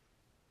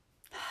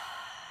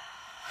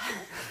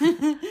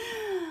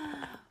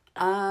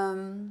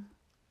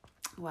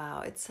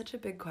 Wow, it's such a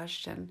big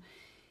question.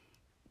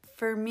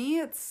 For me,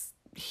 it's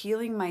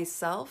healing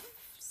myself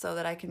so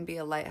that I can be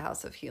a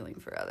lighthouse of healing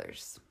for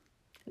others.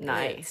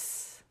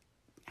 Nice.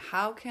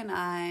 How can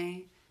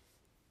I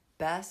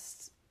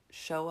best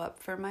show up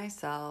for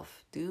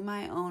myself, do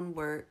my own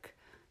work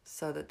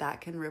so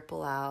that can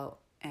ripple out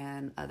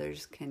and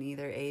others can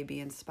either A,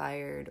 be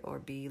inspired or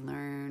B,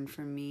 learn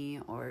from me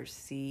or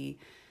C,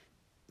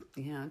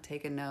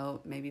 take a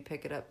note, maybe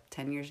pick it up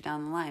 10 years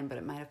down the line, but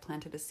it might have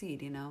planted a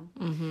seed,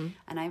 Mm-hmm.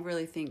 And I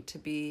really think to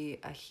be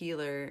a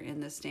healer in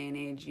this day and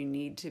age, you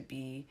need to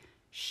be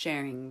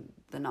sharing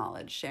the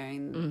knowledge,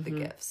 sharing the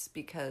gifts,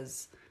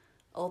 because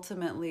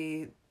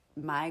ultimately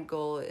my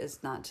goal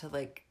is not to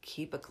like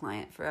keep a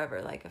client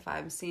forever. Like if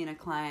I'm seeing a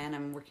client,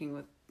 I'm working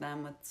with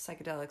them with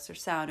psychedelics or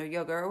sound or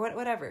yoga or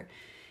whatever.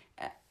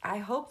 I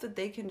hope that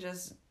they can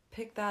just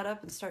pick that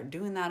up and start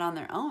doing that on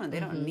their own. They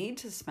don't need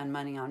to spend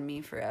money on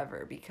me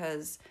forever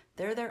because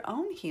they're their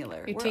own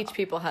healer. You teach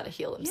people how to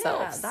heal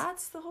themselves. Yeah,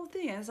 that's the whole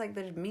thing. It's like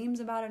there's memes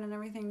about it and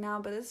everything now,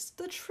 but it's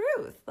the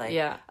truth. Like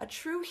a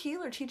true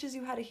healer teaches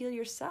you how to heal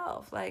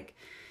yourself. Like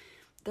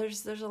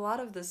there's a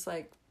lot of this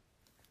like,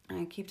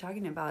 I keep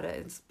talking about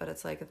it, but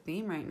it's like a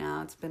theme right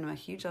now. It's been a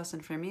huge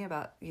lesson for me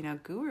about,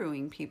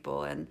 guruing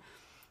people, and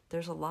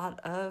there's a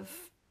lot of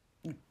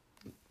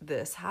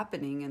this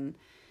happening, and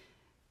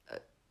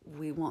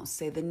we won't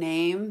say the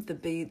name, the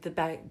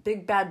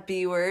big bad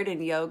B word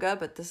in yoga,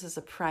 but this is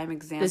a prime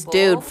example. This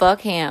dude,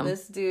 fuck him.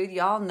 This dude,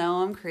 y'all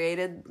know him,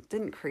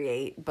 didn't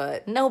create,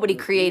 but nobody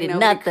created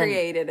nobody nothing.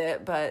 Created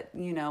it, but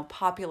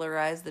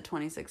popularized the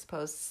 26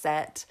 post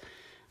set.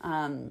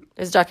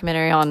 There's a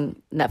documentary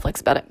on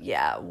Netflix about it.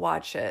 Yeah,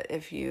 watch it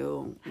if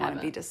you want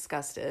to be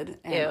disgusted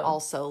and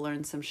also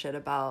learn some shit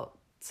about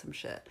some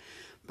shit.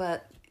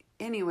 But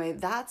anyway,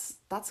 that's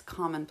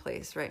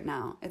commonplace right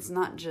now. It's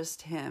not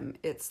just him.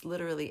 It's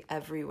literally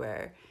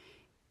everywhere.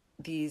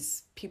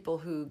 These people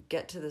who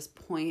get to this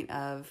point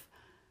of,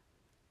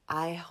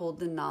 I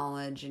hold the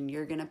knowledge and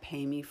you're going to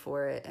pay me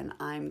for it and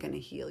I'm going to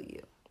heal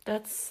you.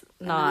 That's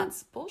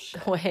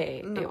bullshit. The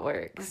way it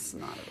works. It's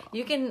not at all.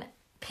 You can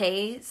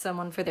pay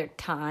someone for their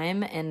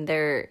time and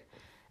their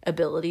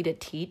ability to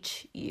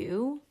teach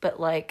you, but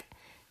like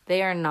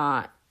they are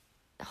not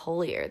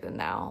holier than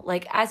thou.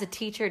 Like as a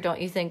teacher, don't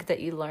you think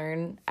that you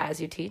learn as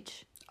you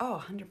teach?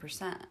 Oh,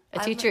 100%. A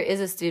teacher is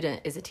a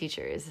student, is a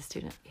teacher is a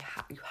student.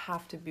 You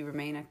have to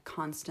remain a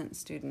constant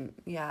student.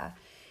 Yeah.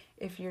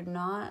 If you're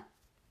not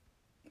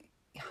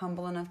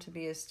humble enough to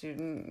be a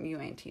student, you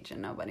ain't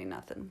teaching nobody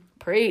nothing.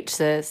 Preach,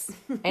 sis.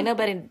 Ain't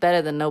nobody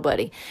better than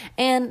nobody.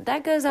 And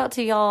that goes out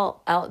to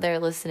y'all out there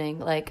listening.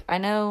 Like, I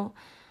know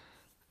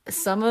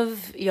some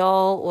of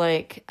y'all,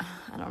 like,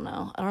 I don't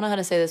know how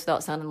to say this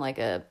without sounding like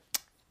a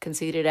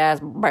conceited ass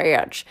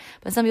bitch.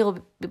 But some people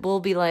will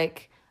be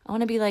like, I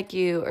want to be like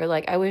you, or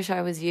like, I wish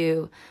I was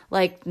you.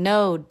 Like,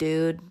 no,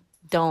 dude,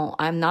 don't.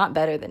 I'm not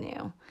better than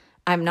you.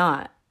 I'm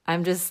not.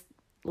 I'm just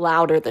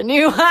louder than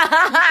you.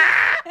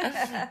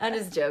 I'm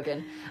just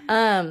joking.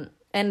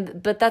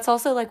 But that's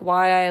also like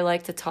why I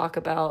like to talk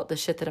about the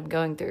shit that I'm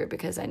going through,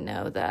 because I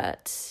know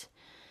that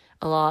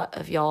a lot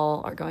of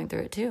y'all are going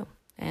through it too.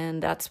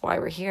 And that's why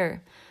we're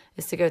here,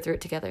 is to go through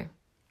it together.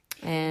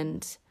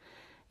 And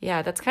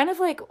yeah, that's kind of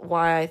like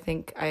why I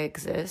think I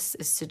exist,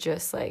 is to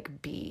just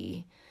like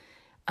be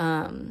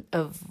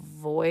a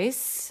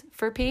voice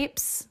for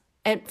peeps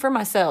and for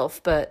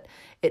myself. But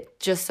it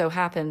just so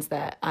happens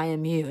that I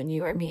am you and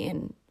you are me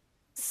and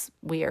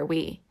we are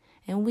we.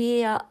 And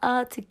we are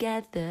all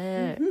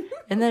together.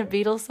 Isn't that a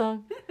Beatles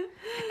song?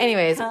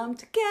 Anyways. Come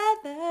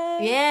together.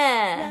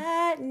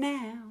 Yeah. Right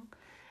now.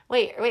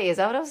 Wait, is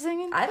that what I was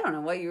singing? I don't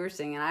know what you were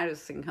singing. I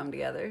just sing Come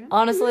Together.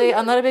 Honestly,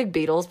 I'm not a big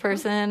Beatles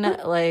person.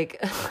 Like,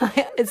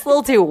 it's a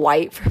little too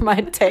white for my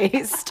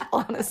taste,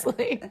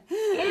 honestly.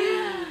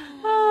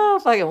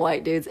 Oh, fucking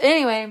white dudes.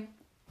 Anyway,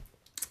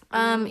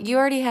 you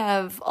already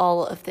have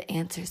all of the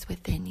answers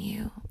within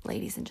you,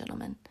 ladies and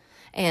gentlemen,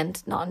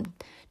 and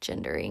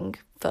non-gendering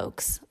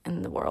folks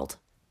in the world.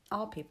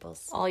 All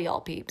peoples. All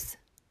y'all peeps.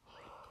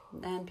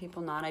 And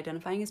people not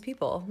identifying as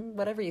people.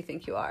 Whatever you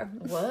think you are.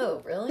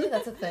 Whoa, really?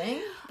 That's a thing?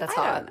 That's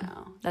I hot. don't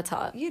know. That's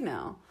hot. You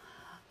know,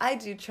 I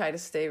do try to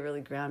stay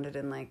really grounded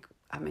in, like,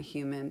 I'm a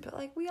human. But,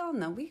 like, we all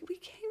know, we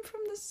came from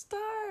the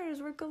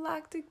stars. We're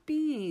galactic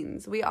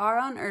beings. We are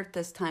on Earth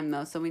this time,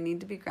 though, so we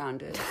need to be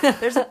grounded.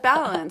 There's a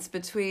balance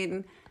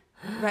between,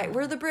 right,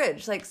 we're the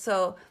bridge. Like,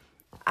 so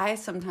I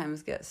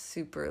sometimes get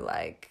super,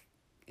 like,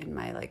 in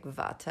my, like,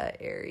 Vata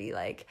airy,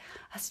 like,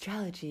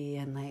 astrology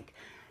and, like,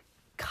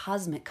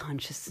 cosmic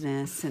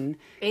consciousness and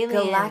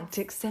aliens.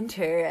 Galactic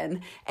center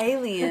and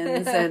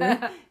aliens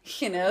and,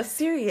 you know,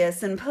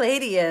 Sirius and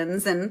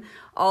Pleiadians and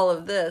all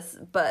of this.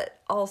 But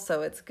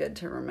also it's good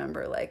to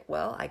remember, like,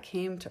 well, I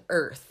came to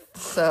Earth,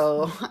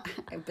 so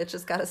I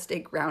bitches gotta stay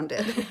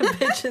grounded.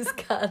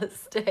 Bitches gotta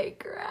stay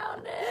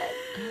grounded.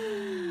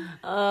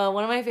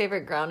 One of my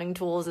favorite grounding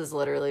tools is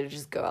literally to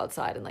just go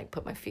outside and like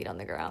put my feet on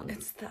the ground.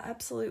 It's the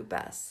absolute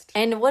best.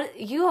 And what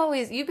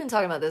you've been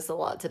talking about this a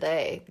lot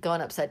today,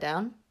 going upside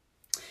down.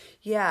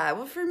 Yeah,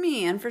 well, for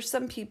me and for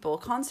some people,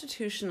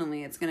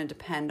 constitutionally, it's going to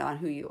depend on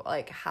who you,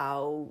 like,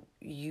 how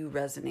you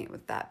resonate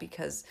with that.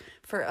 Because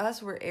for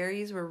us, we're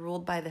Aries, we're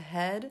ruled by the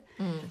head,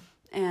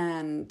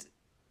 and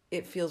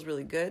it feels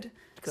really good.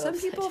 Some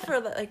people, for,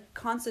 like,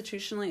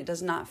 constitutionally, it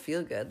does not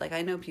feel good. Like,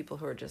 I know people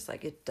who are just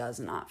like, it does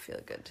not feel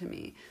good to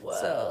me. Whoa.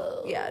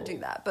 So, yeah, do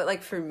that. But,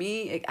 like, for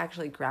me, it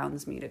actually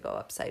grounds me to go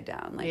upside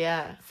down.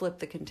 Like, flip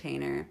the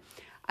container.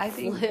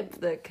 Flip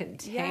the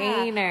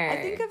container. Yeah,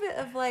 I think of it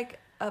of, like,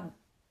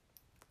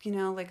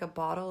 like a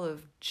bottle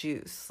of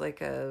juice,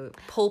 like a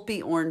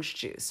pulpy orange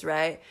juice,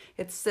 right?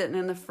 It's sitting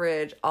in the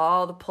fridge,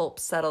 all the pulp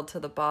settled to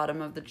the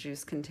bottom of the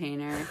juice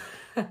container.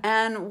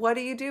 And what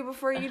do you do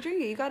before you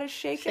drink it? You got to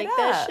shake it up.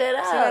 that shit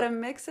up. So you got to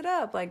mix it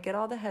up. Like, get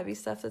all the heavy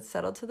stuff that's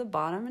settled to the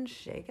bottom and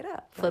shake it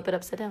up. Flip it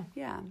upside down.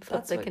 Yeah.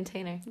 Flip the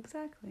container.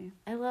 Exactly.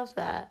 I love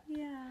that.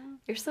 Yeah.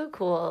 You're so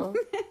cool.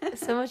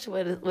 So much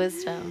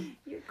wisdom.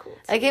 You're cool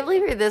too. I can't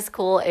believe you're this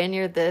cool and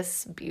you're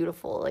this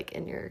beautiful, like,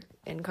 in your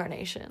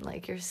incarnation.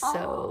 Like, you're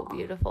so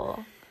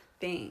beautiful.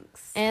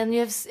 Thanks. And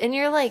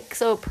you're like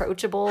so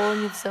approachable,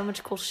 and you have so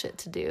much cool shit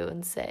to do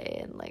and say,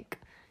 and like,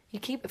 you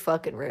keep it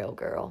fucking real,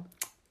 girl.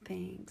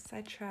 Thanks.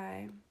 I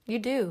try. You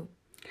do.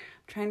 I'm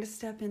trying to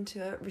step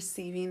into it,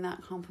 receiving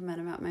that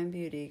compliment about my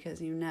beauty, because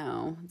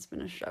it's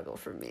been a struggle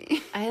for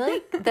me. I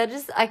like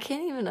that. I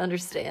can't even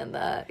understand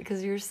that,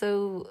 because you're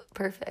so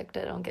perfect.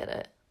 I don't get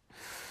it.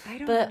 I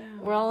don't know. know.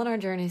 But we're all on our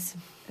journeys.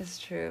 It's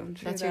true.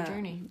 That's your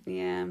journey.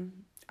 Yeah.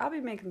 I'll be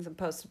making some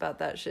posts about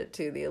that shit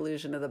too, the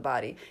illusion of the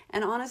body.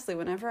 And honestly,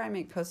 whenever I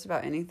make posts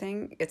about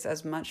anything, it's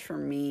as much for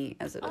me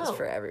as it is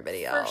for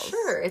everybody else. For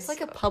sure. It's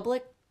like a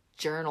public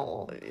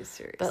journal,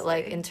 seriously. But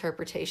like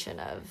interpretation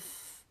of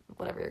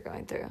whatever you're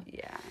going through.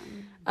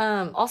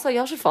 Yeah. Also,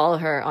 y'all should follow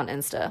her on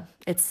Insta.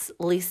 It's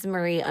Lisa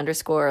Marie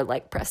 _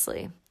 like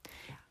Presley.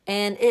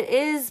 And it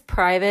is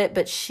private,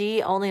 but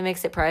she only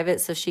makes it private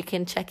so she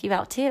can check you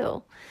out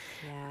too.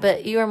 Yeah.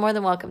 But you are more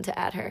than welcome to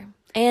add her.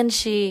 And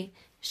she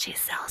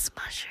sells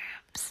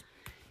mushrooms.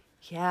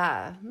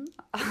 Yeah.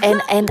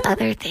 and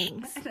other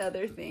things. And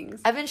other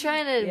things. I've been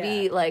trying to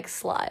be like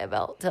sly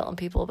about telling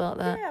people about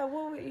that. Yeah,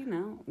 well,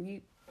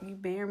 you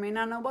may or may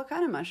not know what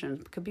kind of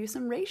mushrooms. Could be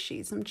some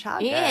reishi, some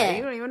chaga. Yeah.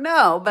 You don't even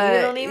know. But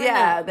you don't even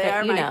know. They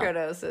are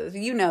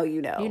microdoses. You know.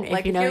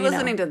 Like, if you're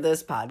listening to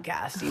this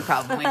podcast, you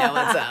probably know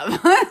what's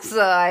up.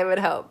 So I would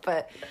hope.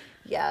 But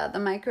yeah, the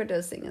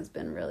microdosing has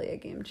been really a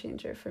game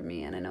changer for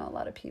me. And I know a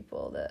lot of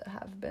people that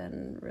have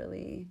been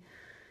really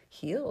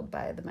healed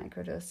by the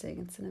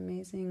microdosing. It's an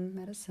amazing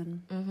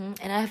medicine. Mm-hmm.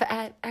 And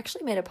I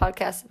actually made a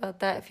podcast about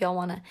that. If y'all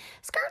want to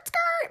skirt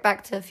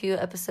back to a few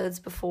episodes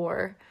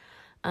before.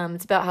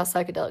 It's about how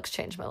psychedelics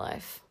changed my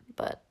life.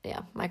 But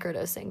yeah,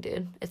 microdosing,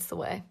 dude, it's the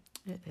way.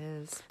 It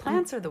is.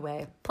 Plants are the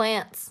way.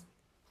 Plants.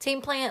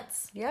 Team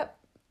plants. Yep.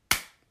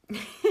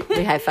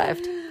 We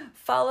high-fived.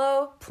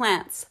 Follow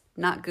plants,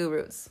 not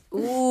gurus.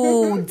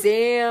 Ooh,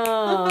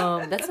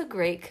 damn. That's a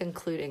great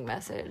concluding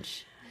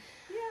message.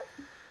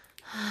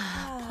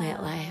 Yep.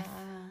 Plant life.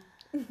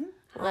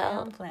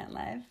 Well, plant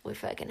life. We're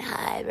fucking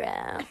high,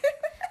 bro.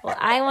 Well,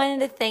 I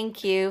wanted to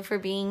thank you for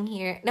being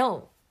here.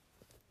 No,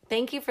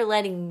 thank you for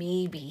letting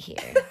me be here.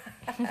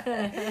 Thank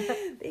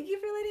you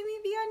for letting me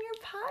be on your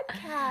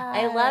podcast.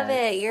 I love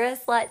it. You're a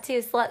slut too.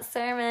 Slut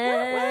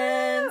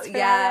sermons.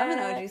 Yeah, I'm an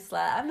OG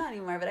slut. I'm not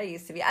anymore, but I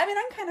used to be. I mean,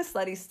 I'm kind of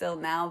slutty still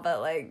now,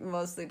 but like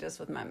mostly just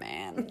with my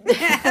man.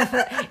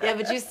 Yeah,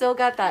 but you still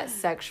got that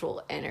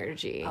sexual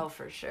energy. Oh,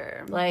 for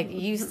sure. Like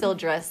you still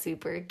dress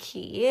super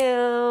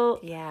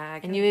cute. Yeah.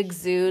 And you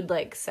exude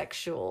like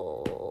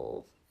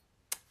sexual,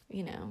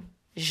 you know,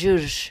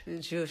 zhuzh.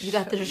 Juice. You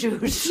got the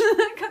zhuzh.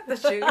 I got the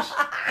juice.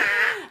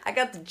 I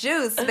got the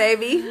juice,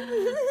 baby.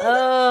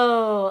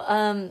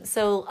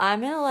 So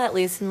I'm gonna let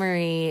Lisa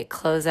Marie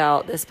close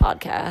out this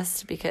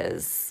podcast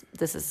because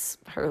this is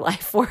her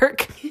life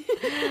work.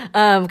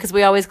 Because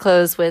we always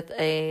close with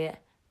a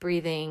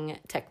breathing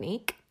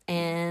technique.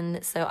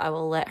 And so I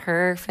will let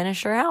her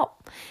finish her out.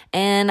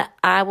 And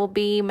I will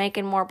be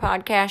making more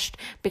podcasts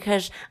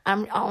because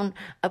I'm on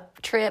a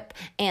trip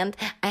and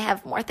I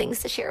have more things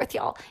to share with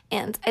y'all.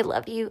 And I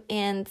love you.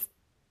 And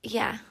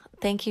yeah,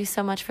 thank you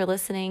so much for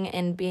listening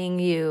and being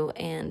you.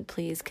 And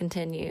please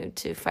continue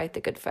to fight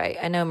the good fight.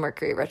 I know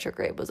Mercury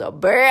retrograde was a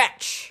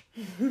bitch.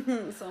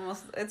 It's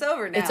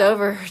over now. It's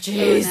over.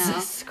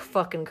 Jesus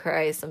fucking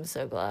Christ. I'm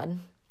so glad.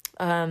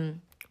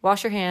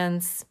 Wash your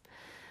hands.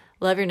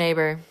 Love your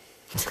neighbor.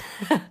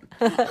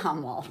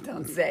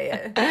 Don't say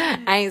it.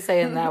 I ain't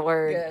saying that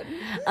word.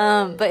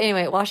 Good. But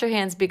anyway, wash your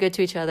hands, be good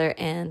to each other,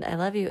 and I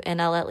love you.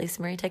 And I'll let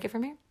Lisa Marie take it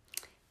from here.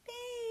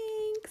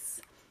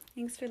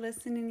 Thanks for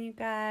listening, you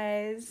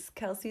guys.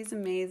 Kelsey's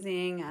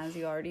amazing. As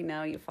you already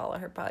know, you follow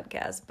her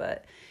podcast,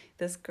 but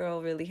this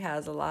girl really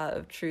has a lot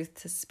of truth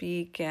to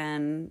speak,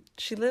 and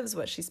she lives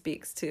what she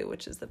speaks too,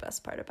 which is the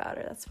best part about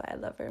her. That's why I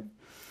love her.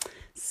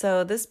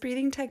 So this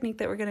breathing technique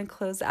that we're going to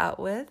close out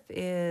with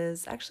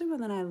is actually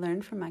one that I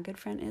learned from my good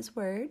friend Is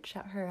Word.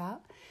 Shout her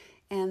out.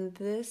 And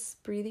this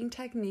breathing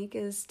technique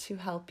is to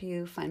help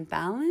you find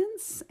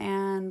balance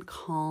and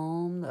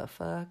calm the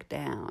fuck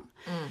down.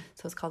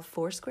 So it's called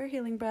 4 Square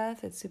Healing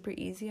Breath. It's super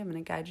easy. I'm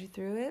going to guide you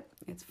through it.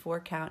 It's 4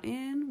 count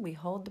in. We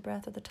hold the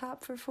breath at the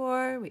top for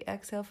 4. We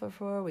exhale for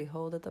 4. We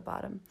hold at the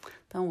bottom.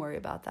 Don't worry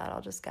about that.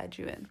 I'll just guide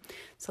you in.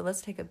 So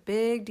let's take a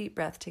big deep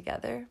breath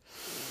together.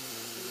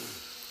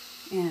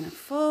 And a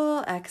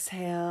full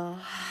exhale.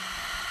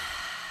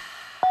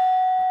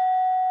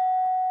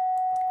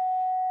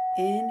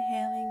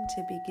 Inhaling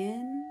to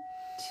begin.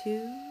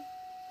 2,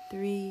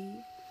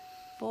 3,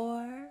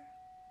 4.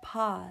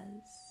 Pause.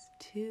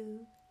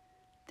 2,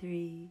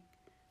 3,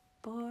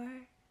 4.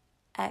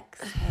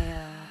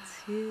 Exhale.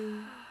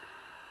 2,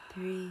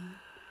 3,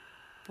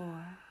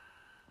 4.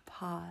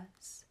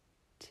 Pause.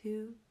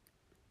 2,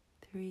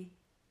 3,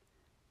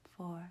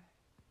 4.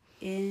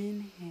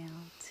 Inhale.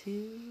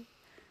 2,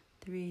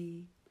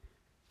 3,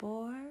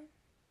 4.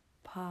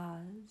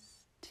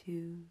 Pause.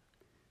 2,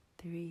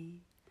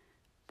 3,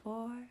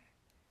 4.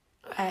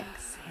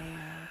 Exhale.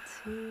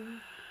 2,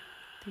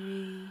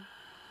 3,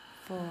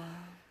 4.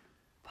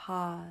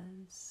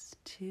 Pause.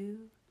 2,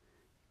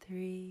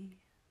 3,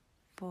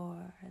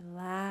 4.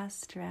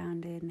 Last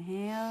round.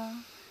 Inhale.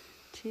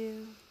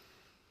 2,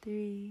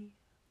 3,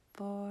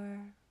 4.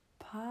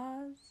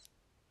 Pause.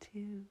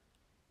 2,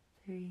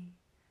 3,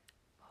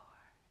 4.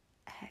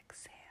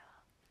 Exhale.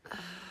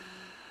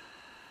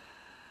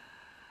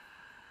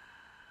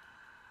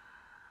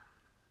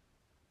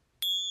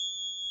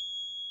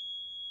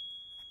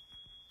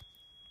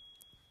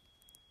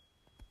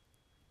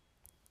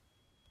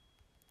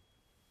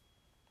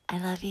 I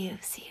love you.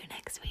 See you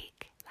next week.